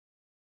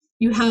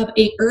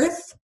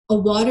earth, a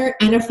water,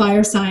 and a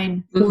fire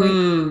sign for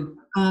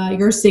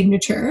your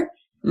signature.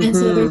 And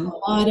so there's a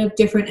lot of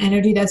different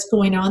energy that's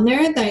going on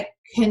there that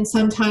can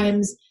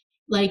sometimes,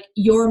 like,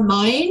 your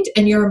mind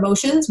and your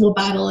emotions will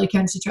battle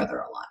against each other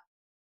a lot.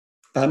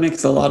 That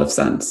makes a lot of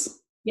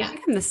sense. Yeah. I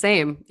think I'm the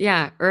same.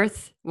 Yeah.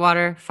 Earth,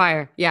 water,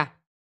 fire. Yeah.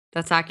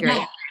 That's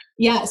accurate.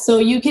 Yeah. So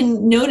you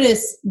can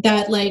notice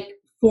that, like,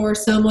 for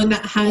someone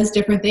that has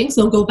different things,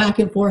 they'll go back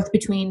and forth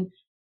between,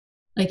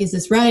 like, is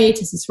this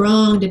right? Is this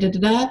wrong?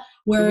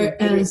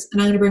 Whereas, and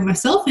I'm going to bring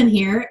myself in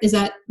here, is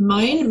that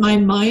my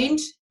mind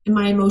and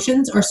my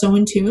emotions are so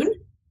in tune.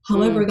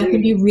 However, that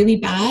can be really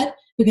bad,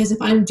 because if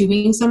I'm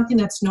doing something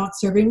that's not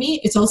serving me,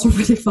 it's also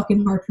really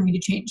fucking hard for me to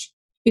change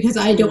because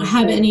I don't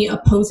have any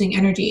opposing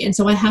energy. And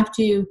so what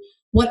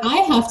I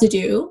have to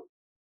do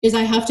is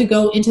I have to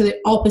go into the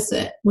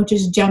opposite, which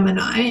is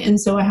Gemini. And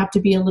so I have to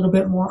be a little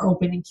bit more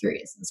open and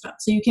curious and stuff.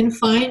 So you can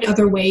find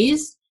other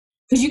ways,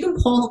 because you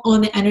can pull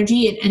on the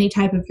energy in any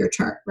type of your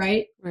chart,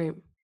 right? Right.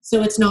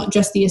 So it's not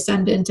just the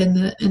ascendant and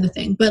the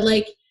thing. But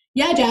like,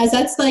 yeah, Jazz,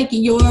 that's like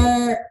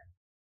your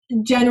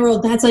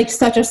general, that's like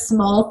such a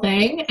small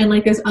thing. And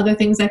like there's other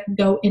things that can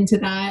go into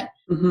that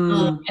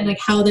and like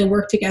how they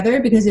work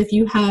together. Because if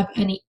you have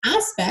any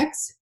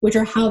aspects, which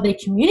are how they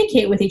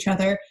communicate with each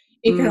other,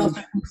 it can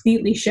also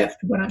completely shift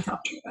what I'm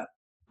talking about.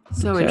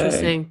 So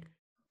interesting.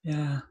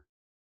 Yeah.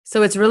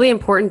 So it's really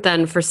important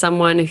then for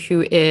someone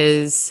who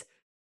is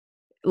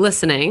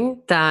listening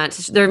that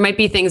there might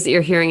be things that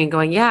you're hearing and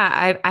going,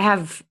 yeah, I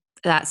have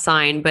that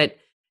sign, but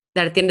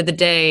that at the end of the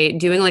day,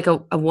 doing like a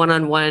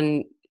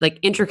one-on-one, like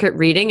intricate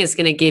reading is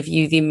going to give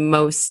you the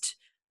most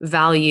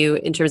value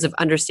in terms of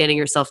understanding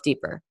yourself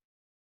deeper.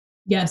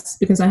 Yes,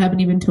 because I haven't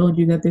even told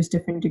you that there's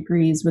different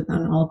degrees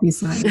within all these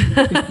signs.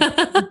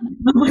 How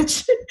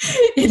much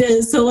it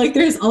is. So like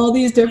there's all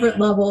these different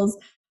levels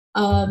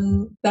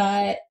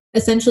that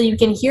essentially you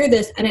can hear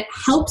this and it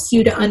helps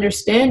you to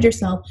understand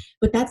yourself.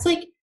 But that's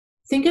like,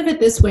 think of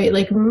it this way.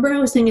 Like, remember I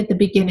was saying at the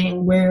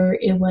beginning where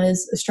it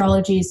was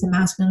astrology is the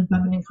masculine and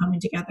feminine coming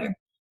together.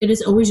 It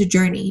is always a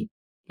journey.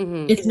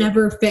 Mm-hmm. It's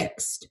never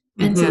fixed.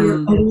 And so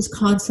you're always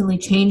constantly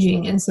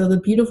changing. And so the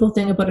beautiful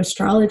thing about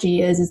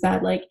astrology is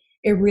that like,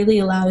 it really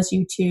allows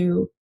you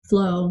to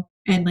flow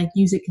and like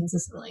use it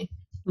consistently.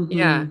 Mm-hmm.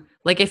 Yeah.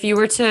 Like if you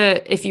were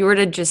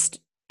to just,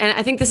 and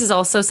I think this is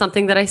also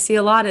something that I see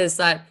a lot is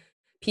that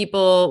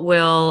people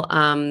will,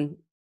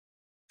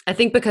 I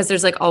think because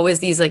there's like always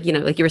these like, you know,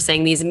 like you were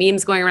saying, these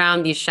memes going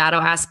around, these shadow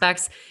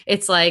aspects,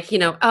 it's like, you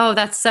know, oh,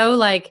 that's so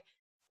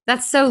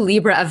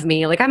Libra of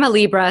me. Like I'm a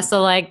Libra.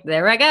 So like,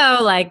 there I go,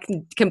 like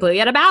completely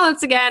out of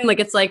balance again. Like,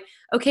 it's like,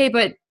 okay,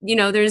 but you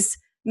know, there's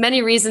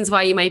many reasons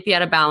why you might be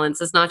out of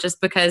balance. It's not just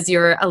because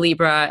you're a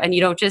Libra and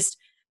you don't just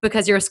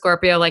because you're a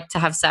Scorpio, like to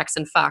have sex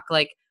and fuck.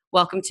 Like,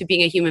 welcome to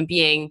being a human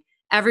being.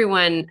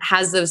 Everyone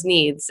has those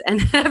needs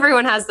and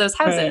everyone has those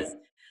houses. Right.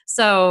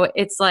 So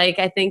it's like,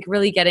 I think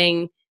really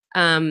getting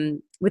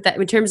with that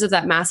in terms of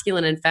that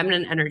masculine and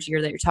feminine energy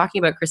or that you're talking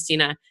about,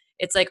 Christina,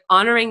 it's like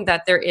honoring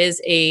that there is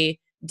a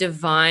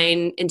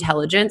divine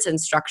intelligence and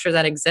structure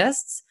that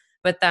exists,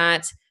 but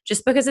that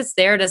just because it's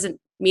there doesn't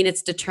mean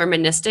it's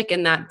deterministic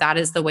and that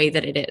is the way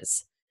that it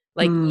is.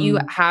 Like you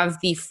have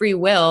the free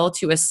will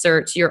to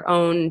assert your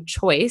own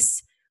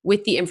choice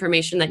with the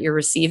information that you're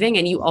receiving,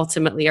 and you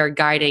ultimately are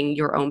guiding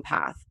your own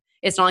path.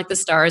 It's not like the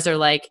stars are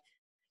like,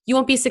 you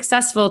won't be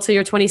successful till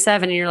you're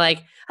 27 and you're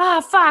like,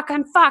 fuck,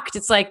 I'm fucked.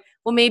 It's like,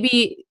 well,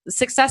 maybe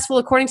successful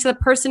according to the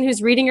person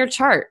who's reading your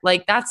chart.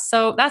 Like that's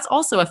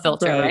also a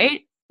filter, right?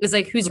 It's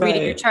like, who's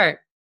reading your chart?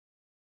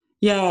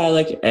 Yeah.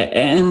 Like,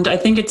 and I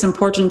think it's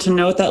important to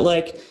note that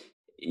like,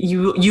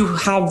 you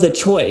have the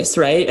choice,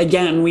 right?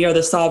 Again, we are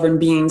the sovereign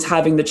beings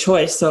having the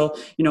choice. So,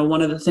 you know,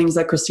 one of the things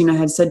that Christina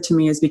had said to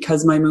me is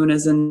because my moon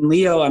is in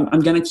Leo,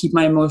 I'm going to keep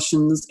my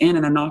emotions in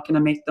and I'm not going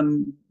to make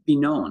them be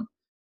known.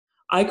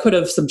 I could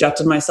have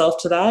subjected myself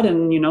to that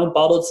and, you know,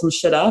 bottled some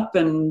shit up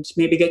and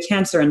maybe get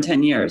cancer in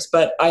 10 years.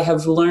 But I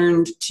have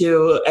learned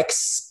to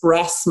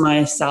express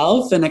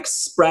myself and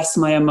express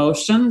my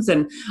emotions.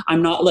 And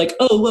I'm not like,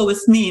 oh, woe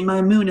is me,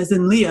 my moon is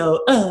in Leo.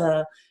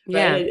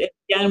 Right?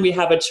 Again, we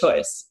have a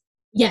choice.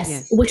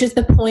 Yes, which is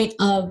the point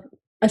of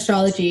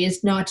astrology,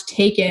 is not to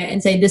take it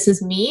and say, this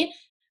is me.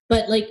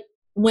 But like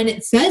when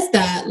it says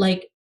that,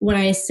 like when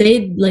I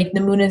say like the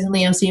moon is in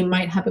Leo, so you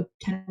might have a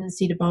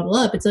tendency to bottle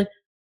up. It's like,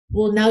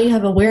 well, now you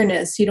have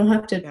awareness. You don't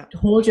have to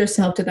hold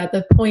yourself to that.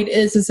 The point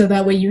is so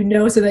that way you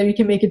know, so that you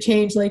can make a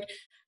change. Like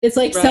it's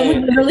like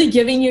someone literally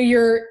giving you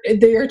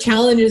your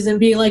challenges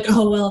and being like,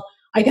 oh, well,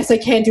 I guess I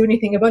can't do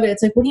anything about it.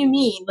 It's like, what do you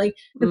mean? Like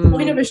the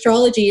point of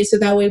astrology is so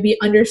that way we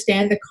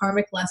understand the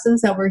karmic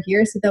lessons that we're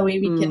here, so that way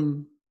we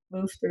can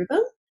move through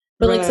them.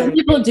 But like some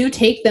people do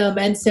take them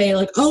and say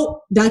like, oh,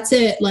 that's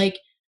it. Like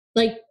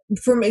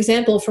for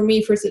example, for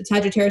me, for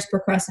Sagittarius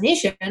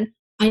procrastination,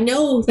 I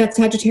know that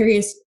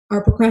Sagittarius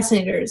are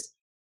procrastinators.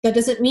 That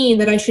doesn't mean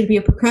that I should be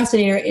a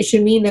procrastinator. It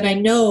should mean that I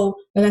know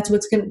that that's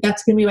going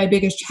to be my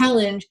biggest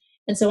challenge.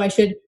 And so I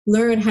should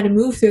learn how to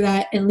move through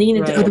that and lean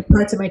into other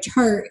parts of my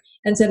chart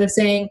instead of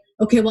saying,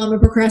 okay, well, I'm a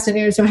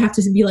procrastinator, so I have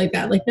to be like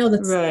that. Like, no,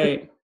 that's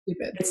stupid.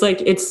 It's like,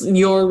 it's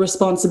your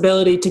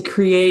responsibility to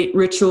create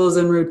rituals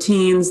and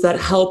routines that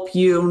help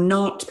you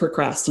not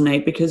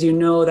procrastinate because you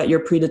know that you're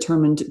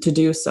predetermined to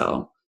do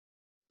so.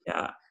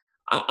 Yeah.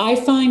 I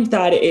find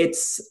that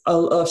it's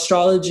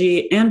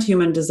astrology and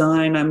human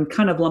design. I'm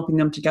kind of lumping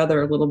them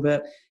together a little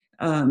bit.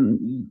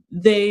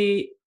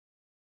 They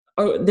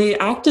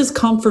act as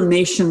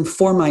confirmation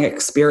for my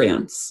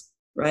experience,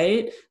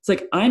 right? It's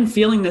like, I'm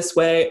feeling this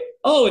way.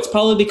 Oh, it's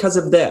probably because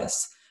of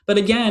this. But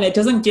again, it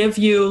doesn't give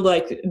you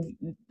like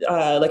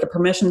a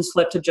permission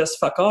slip to just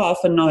fuck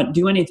off and not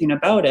do anything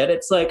about it.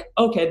 It's like,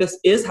 okay, this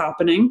is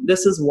happening.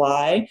 This is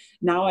why.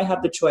 Now I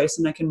have the choice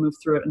and I can move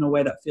through it in a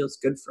way that feels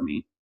good for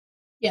me.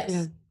 Yes. Yeah,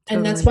 totally.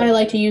 And that's why I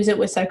like to use it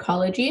with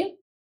psychology.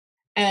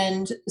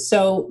 And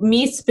so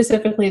me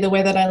specifically, the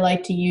way that I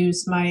like to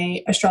use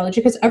my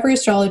astrology, because every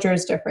astrologer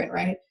is different,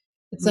 right?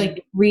 It's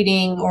like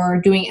reading or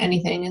doing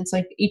anything. It's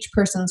like each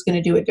person's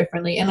going to do it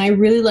differently. And I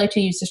really like to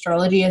use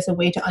astrology as a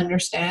way to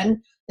understand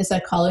the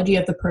psychology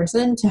of the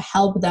person to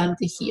help them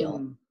to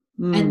heal.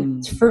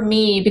 And for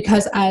me,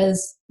 because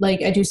as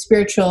like I do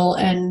spiritual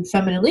and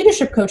feminine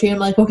leadership coaching, I'm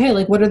like, okay,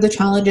 like what are the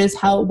challenges?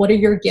 What are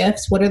your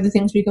gifts? What are the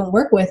things we can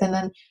work with? And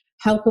then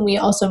how can we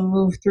also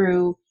move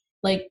through,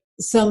 like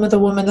some of the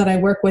women that I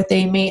work with,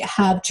 they may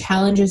have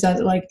challenges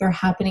that like they're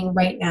happening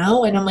right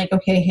now. And I'm like,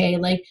 okay, hey,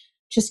 like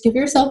just give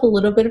yourself a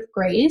little bit of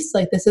grace.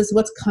 Like, this is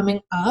what's coming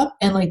up,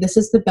 and like, this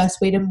is the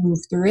best way to move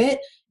through it,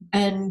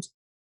 and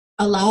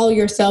allow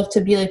yourself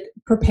to be like,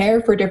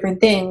 prepare for different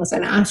things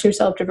and ask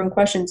yourself different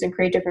questions and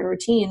create different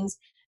routines,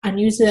 and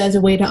use it as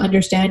a way to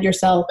understand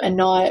yourself and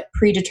not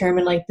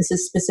predetermine like, this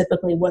is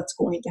specifically what's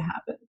going to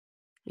happen.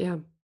 Yeah.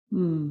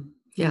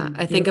 Yeah.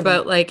 I think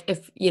about like,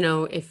 if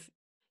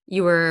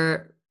you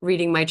were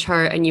reading my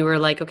chart and you were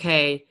like,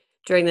 okay,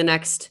 during the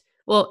next,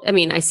 well, I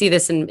mean, I see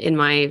this in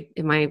my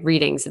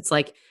readings. It's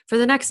like, for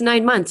the next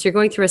 9 months, you're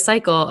going through a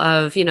cycle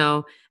of,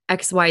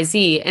 X, Y,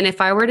 Z. And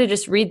if I were to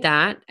just read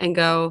that and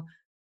go,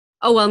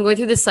 oh, well, I'm going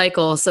through this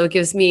cycle, so it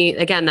gives me,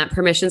 again, that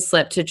permission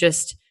slip to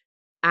just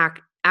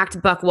act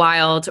buck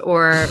wild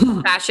or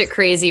batshit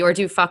crazy or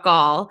do fuck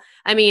all.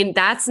 I mean,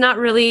 that's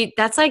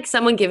like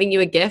someone giving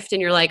you a gift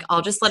and you're like,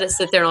 I'll just let it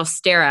sit there and I'll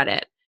stare at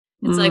it.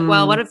 It's like,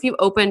 well, what if you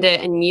opened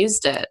it and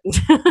used it?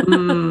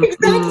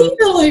 Exactly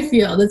how I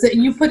feel. That's it.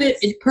 You put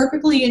it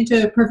perfectly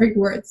into perfect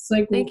words. It's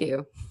like, thank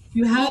you.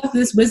 You have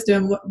this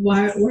wisdom.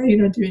 Why are you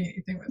not doing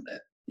anything with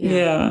it?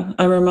 Yeah.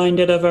 I'm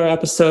reminded of our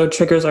episode,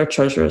 Triggers Are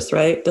Treasures,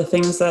 right? The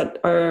things that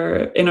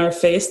are in our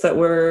face that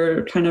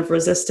we're kind of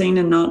resisting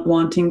and not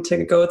wanting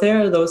to go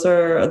there, those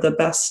are the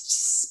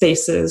best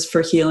spaces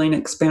for healing,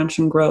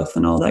 expansion, growth,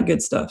 and all that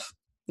good stuff.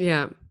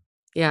 Yeah.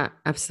 Yeah,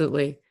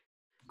 absolutely.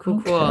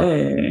 Cool.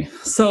 Okay.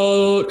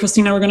 So,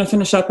 Christina, we're going to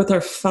finish up with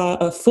our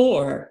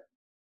 4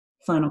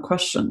 final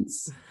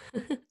questions.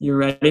 You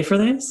ready for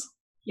these?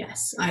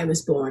 Yes, I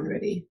was born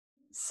ready.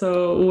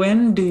 So,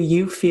 when do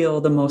you feel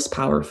the most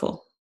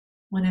powerful?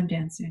 When I'm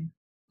dancing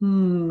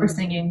or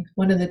singing,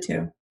 one of the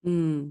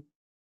two.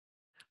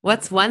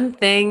 What's one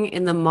thing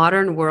in the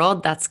modern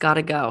world that's got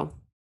to go?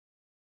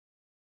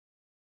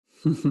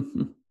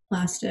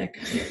 Plastic.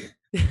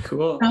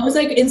 Cool. That was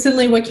like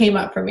instantly what came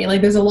up for me.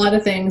 Like, there's a lot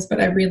of things,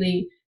 but I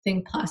really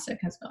think plastic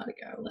has got to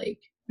go. Like,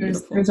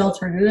 there's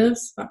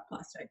alternatives, but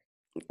plastic.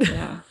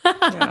 Yeah.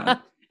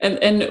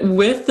 And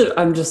with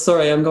I'm just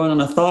sorry, I'm going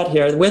on a thought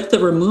here. With the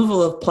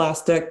removal of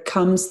plastic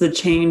comes the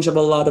change of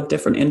a lot of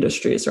different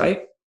industries,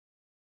 right?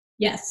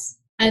 Yes.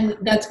 And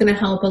that's going to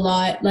help a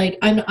lot. Like,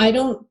 I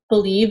don't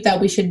believe that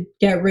we should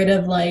get rid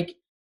of like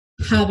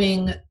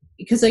having,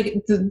 because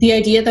like the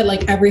idea that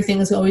like everything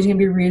is always going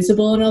to be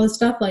reusable and all this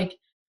stuff, like,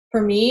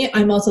 for me,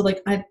 I'm also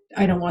like, I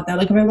don't want that.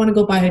 Like, if I want to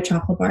go buy a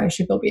chocolate bar, I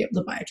should go be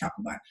able to buy a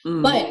chocolate bar.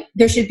 But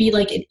there should be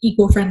like an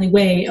eco-friendly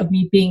way of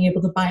me being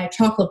able to buy a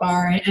chocolate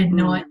bar and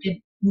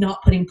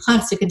not putting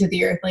plastic into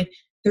the earth. Like,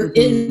 there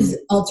is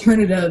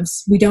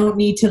alternatives. We don't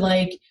need to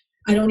like,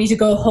 I don't need to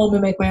go home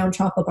and make my own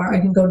chocolate bar. I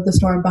can go to the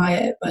store and buy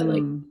it, but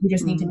like, we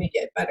just need to make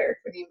it better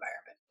for the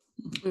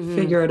environment.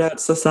 Figure it out,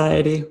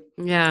 society.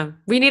 Yeah.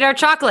 We need our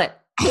chocolate.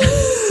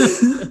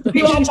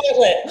 We want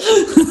chocolate.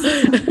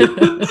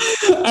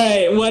 All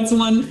right. What's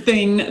one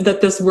thing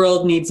that this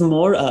world needs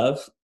more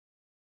of?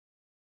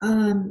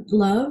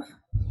 Love.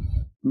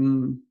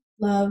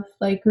 Love.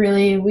 Like,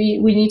 really, we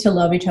need to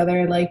love each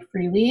other like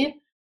freely.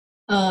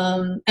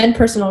 And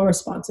personal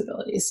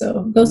responsibility.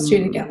 So those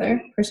two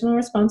together. Personal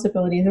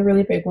responsibility is a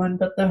really big one,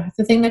 but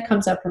the thing that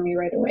comes up for me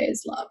right away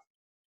is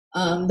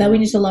love. That we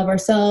need to love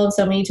ourselves,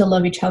 that we need to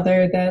love each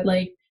other, that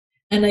like,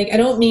 and like, I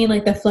don't mean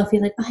like the fluffy,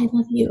 like, I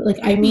love you. Like,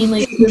 I mean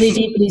like really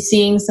deeply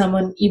seeing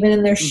someone, even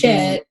in their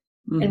shit,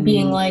 and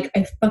being like,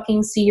 I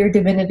fucking see your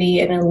divinity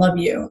and I love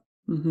you.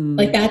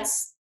 Like,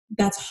 that's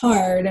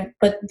hard,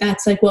 but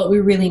that's like what we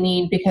really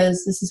need,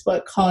 because this is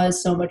what caused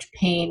so much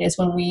pain, is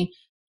when we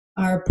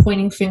are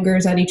pointing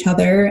fingers at each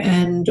other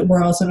and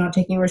we're also not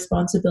taking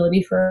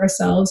responsibility for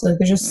ourselves. Like,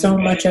 there's just so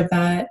much of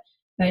that.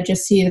 I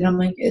just see it and I'm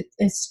like, it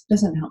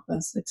doesn't help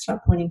us. Like,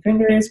 stop pointing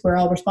fingers. We're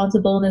all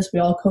responsible in this. We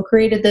all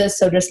co-created this.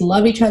 So just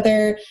love each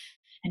other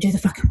and do the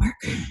fucking work.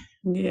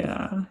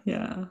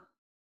 Yeah.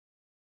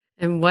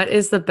 And what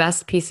is the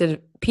best piece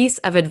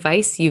of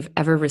advice you've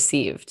ever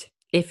received,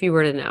 if you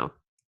were to know?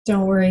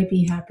 Don't worry,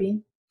 be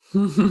happy.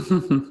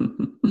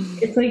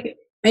 It's like,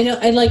 I know,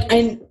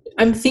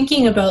 I'm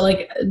thinking about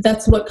like,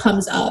 that's what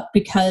comes up,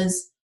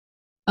 because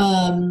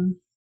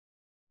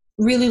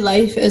really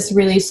life is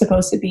really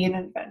supposed to be an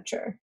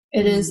adventure.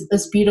 It is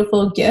this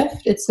beautiful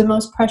gift. It's the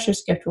most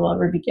precious gift we'll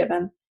ever be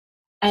given.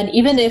 And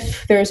even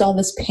if there's all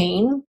this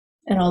pain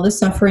and all this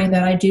suffering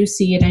that I do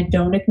see and I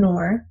don't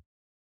ignore,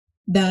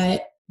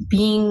 that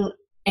being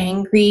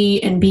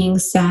angry and being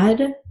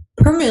sad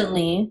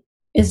permanently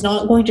is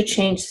not going to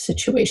change the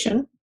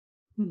situation.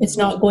 It's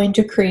not going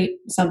to create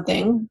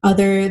something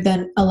other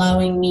than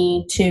allowing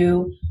me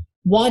to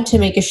want to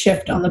make a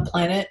shift on the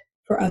planet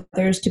for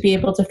others to be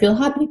able to feel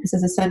happy, because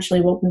it's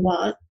essentially what we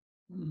want.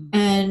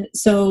 And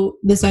so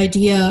this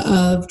idea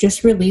of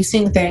just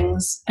releasing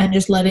things and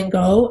just letting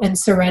go and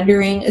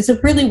surrendering is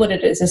really what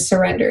it is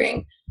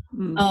surrendering.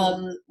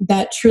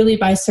 That truly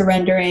by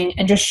surrendering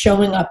and just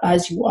showing up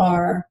as you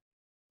are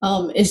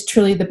is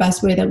truly the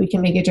best way that we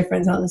can make a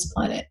difference on this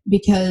planet,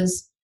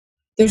 because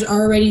there's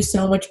already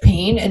so much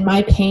pain, and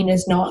my pain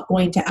is not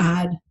going to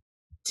add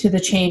to the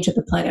change of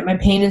the planet. My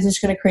pain is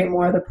just going to create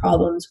more of the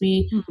problems.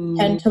 We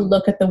tend to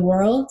look at the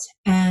world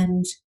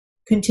and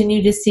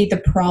continue to see the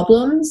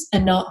problems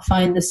and not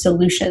find the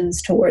solutions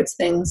towards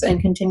things,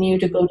 and continue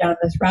to go down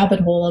this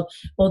rabbit hole of,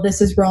 well, this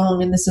is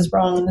wrong and this is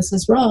wrong and this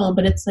is wrong.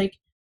 But it's like,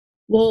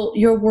 well,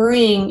 your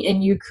worrying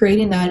and you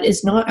creating that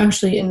is not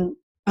actually in,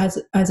 as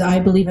I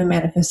believe in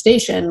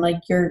manifestation,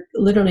 like you're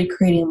literally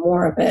creating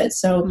more of it.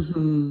 So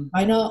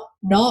why not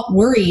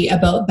worry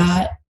about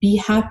that, be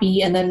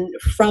happy, and then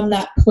from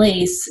that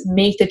place,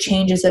 make the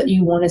changes that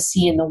you want to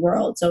see in the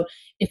world. So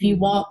if you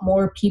want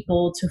more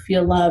people to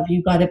feel love,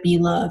 you got to be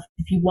love.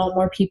 If you want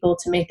more people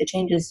to make the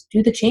changes,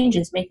 do the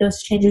changes, make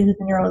those changes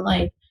within your own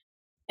life.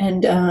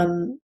 And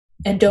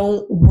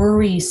don't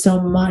worry so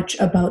much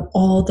about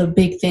all the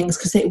big things,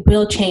 because it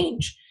will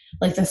change.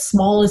 Like the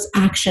smallest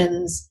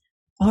actions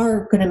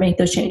are going to make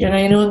those changes. And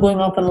I know I'm going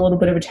off on a little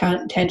bit of a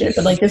tangent,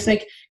 but like, there's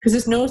like, because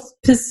there's no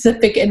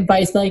specific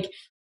advice like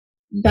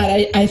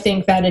that. I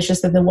think that is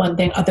just the one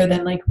thing, other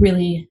than like,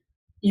 really,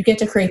 you get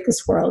to create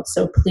this world.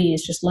 So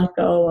please just let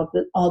go of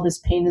all this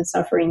pain and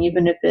suffering,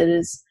 even if it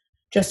is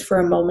just for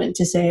a moment,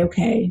 to say,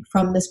 okay,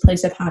 from this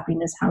place of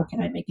happiness, how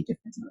can I make a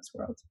difference in this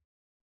world?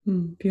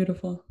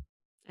 Beautiful.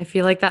 I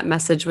feel like that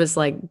message was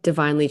like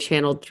divinely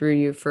channeled through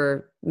you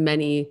for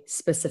many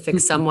specific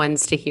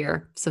someones to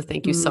hear. So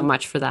thank you so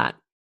much for that.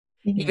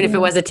 Even if it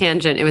was a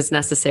tangent, it was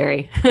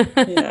necessary.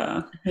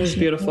 Yeah, it was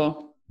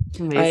beautiful.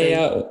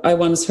 Amazing. I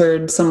once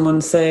heard someone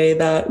say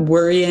that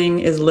worrying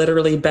is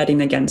literally betting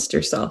against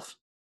yourself.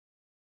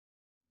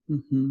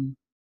 Yeah,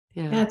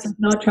 it's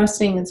not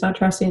trusting. It's not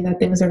trusting that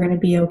things are going to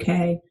be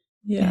okay.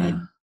 Yeah.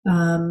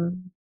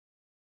 And,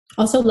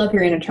 also love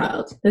your inner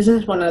child. This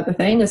is one other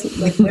thing, is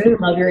like really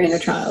love your inner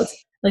child.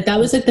 Like that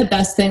was like the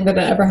best thing that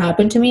ever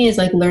happened to me, is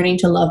like learning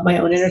to love my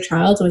own inner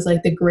child was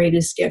like the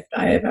greatest gift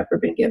I have ever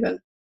been given.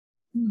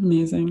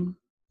 Amazing.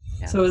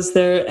 Yeah. So is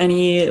there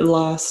any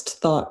last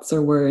thoughts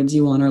or words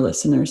you want our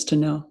listeners to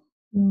know?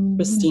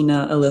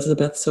 Christina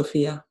Elizabeth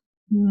Sophia.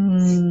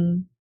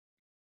 In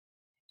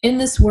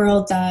this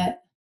world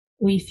that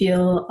we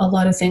feel a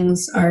lot of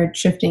things are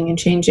shifting and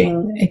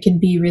changing, it can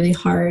be really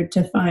hard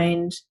to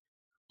find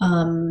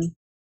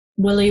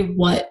really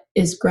what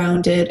is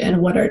grounded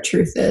and what our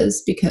truth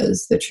is,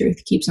 because the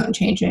truth keeps on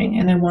changing.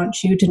 And I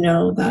want you to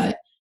know that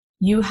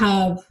you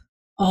have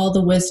all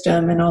the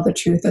wisdom and all the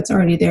truth that's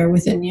already there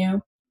within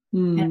you.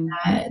 And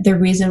that the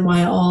reason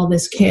why all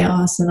this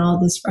chaos and all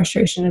this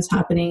frustration is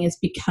happening is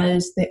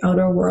because the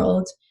outer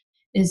world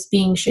is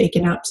being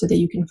shaken up so that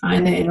you can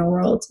find the inner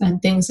world.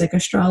 And things like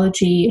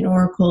astrology and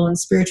oracle and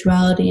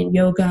spirituality and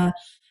yoga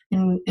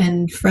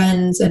and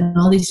friends and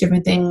all these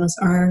different things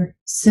are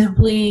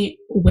simply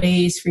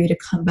ways for you to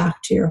come back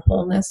to your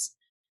wholeness,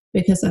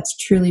 because that's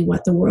truly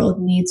what the world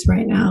needs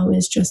right now,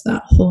 is just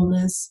that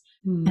wholeness.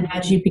 And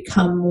as you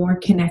become more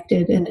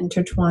connected and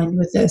intertwined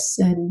with this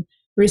and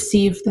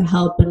receive the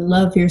help and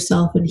love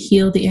yourself and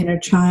heal the inner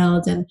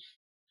child and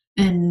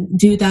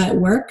do that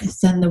work,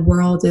 then the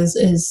world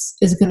is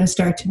going to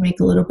start to make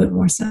a little bit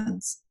more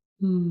sense.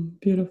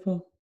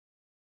 Beautiful.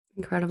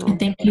 Incredible. And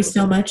thank you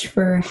so much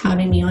for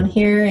having me on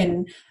here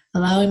and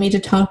allowing me to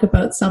talk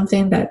about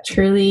something that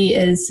truly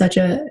is such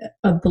a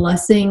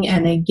blessing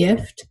and a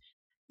gift.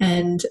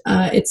 And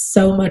it's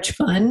so much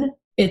fun.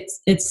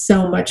 It's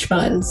so much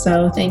fun.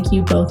 So thank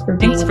you both for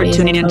being. Thanks for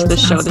tuning into the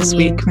show this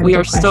week. We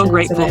are so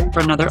grateful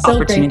for another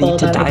opportunity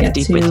to dive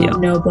deep with you.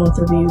 Know both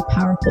of you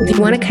powerfully. If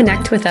you want to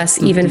connect with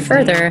us even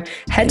further,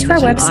 head to our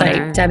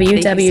website,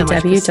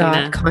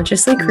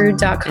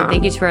 www.consciouslycrude.com.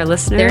 Thank you to our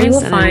listeners. There you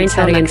will find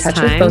how to get in touch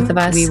with both of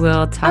us, we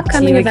will talk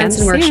upcoming to you events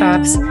and again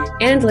workshops, soon.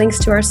 and links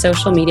to our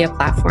social media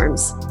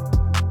platforms.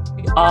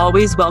 We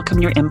always welcome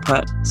your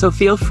input, so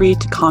feel free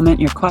to comment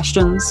your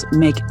questions,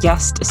 make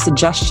guest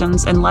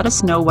suggestions, and let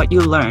us know what you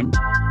learned.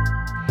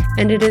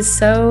 And it is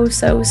so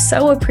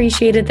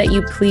appreciated that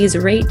you please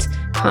rate,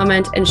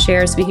 comment, and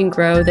share so we can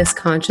grow this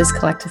conscious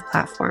collective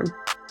platform.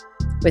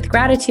 With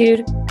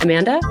gratitude,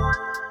 Amanda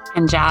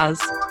And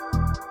Jazz.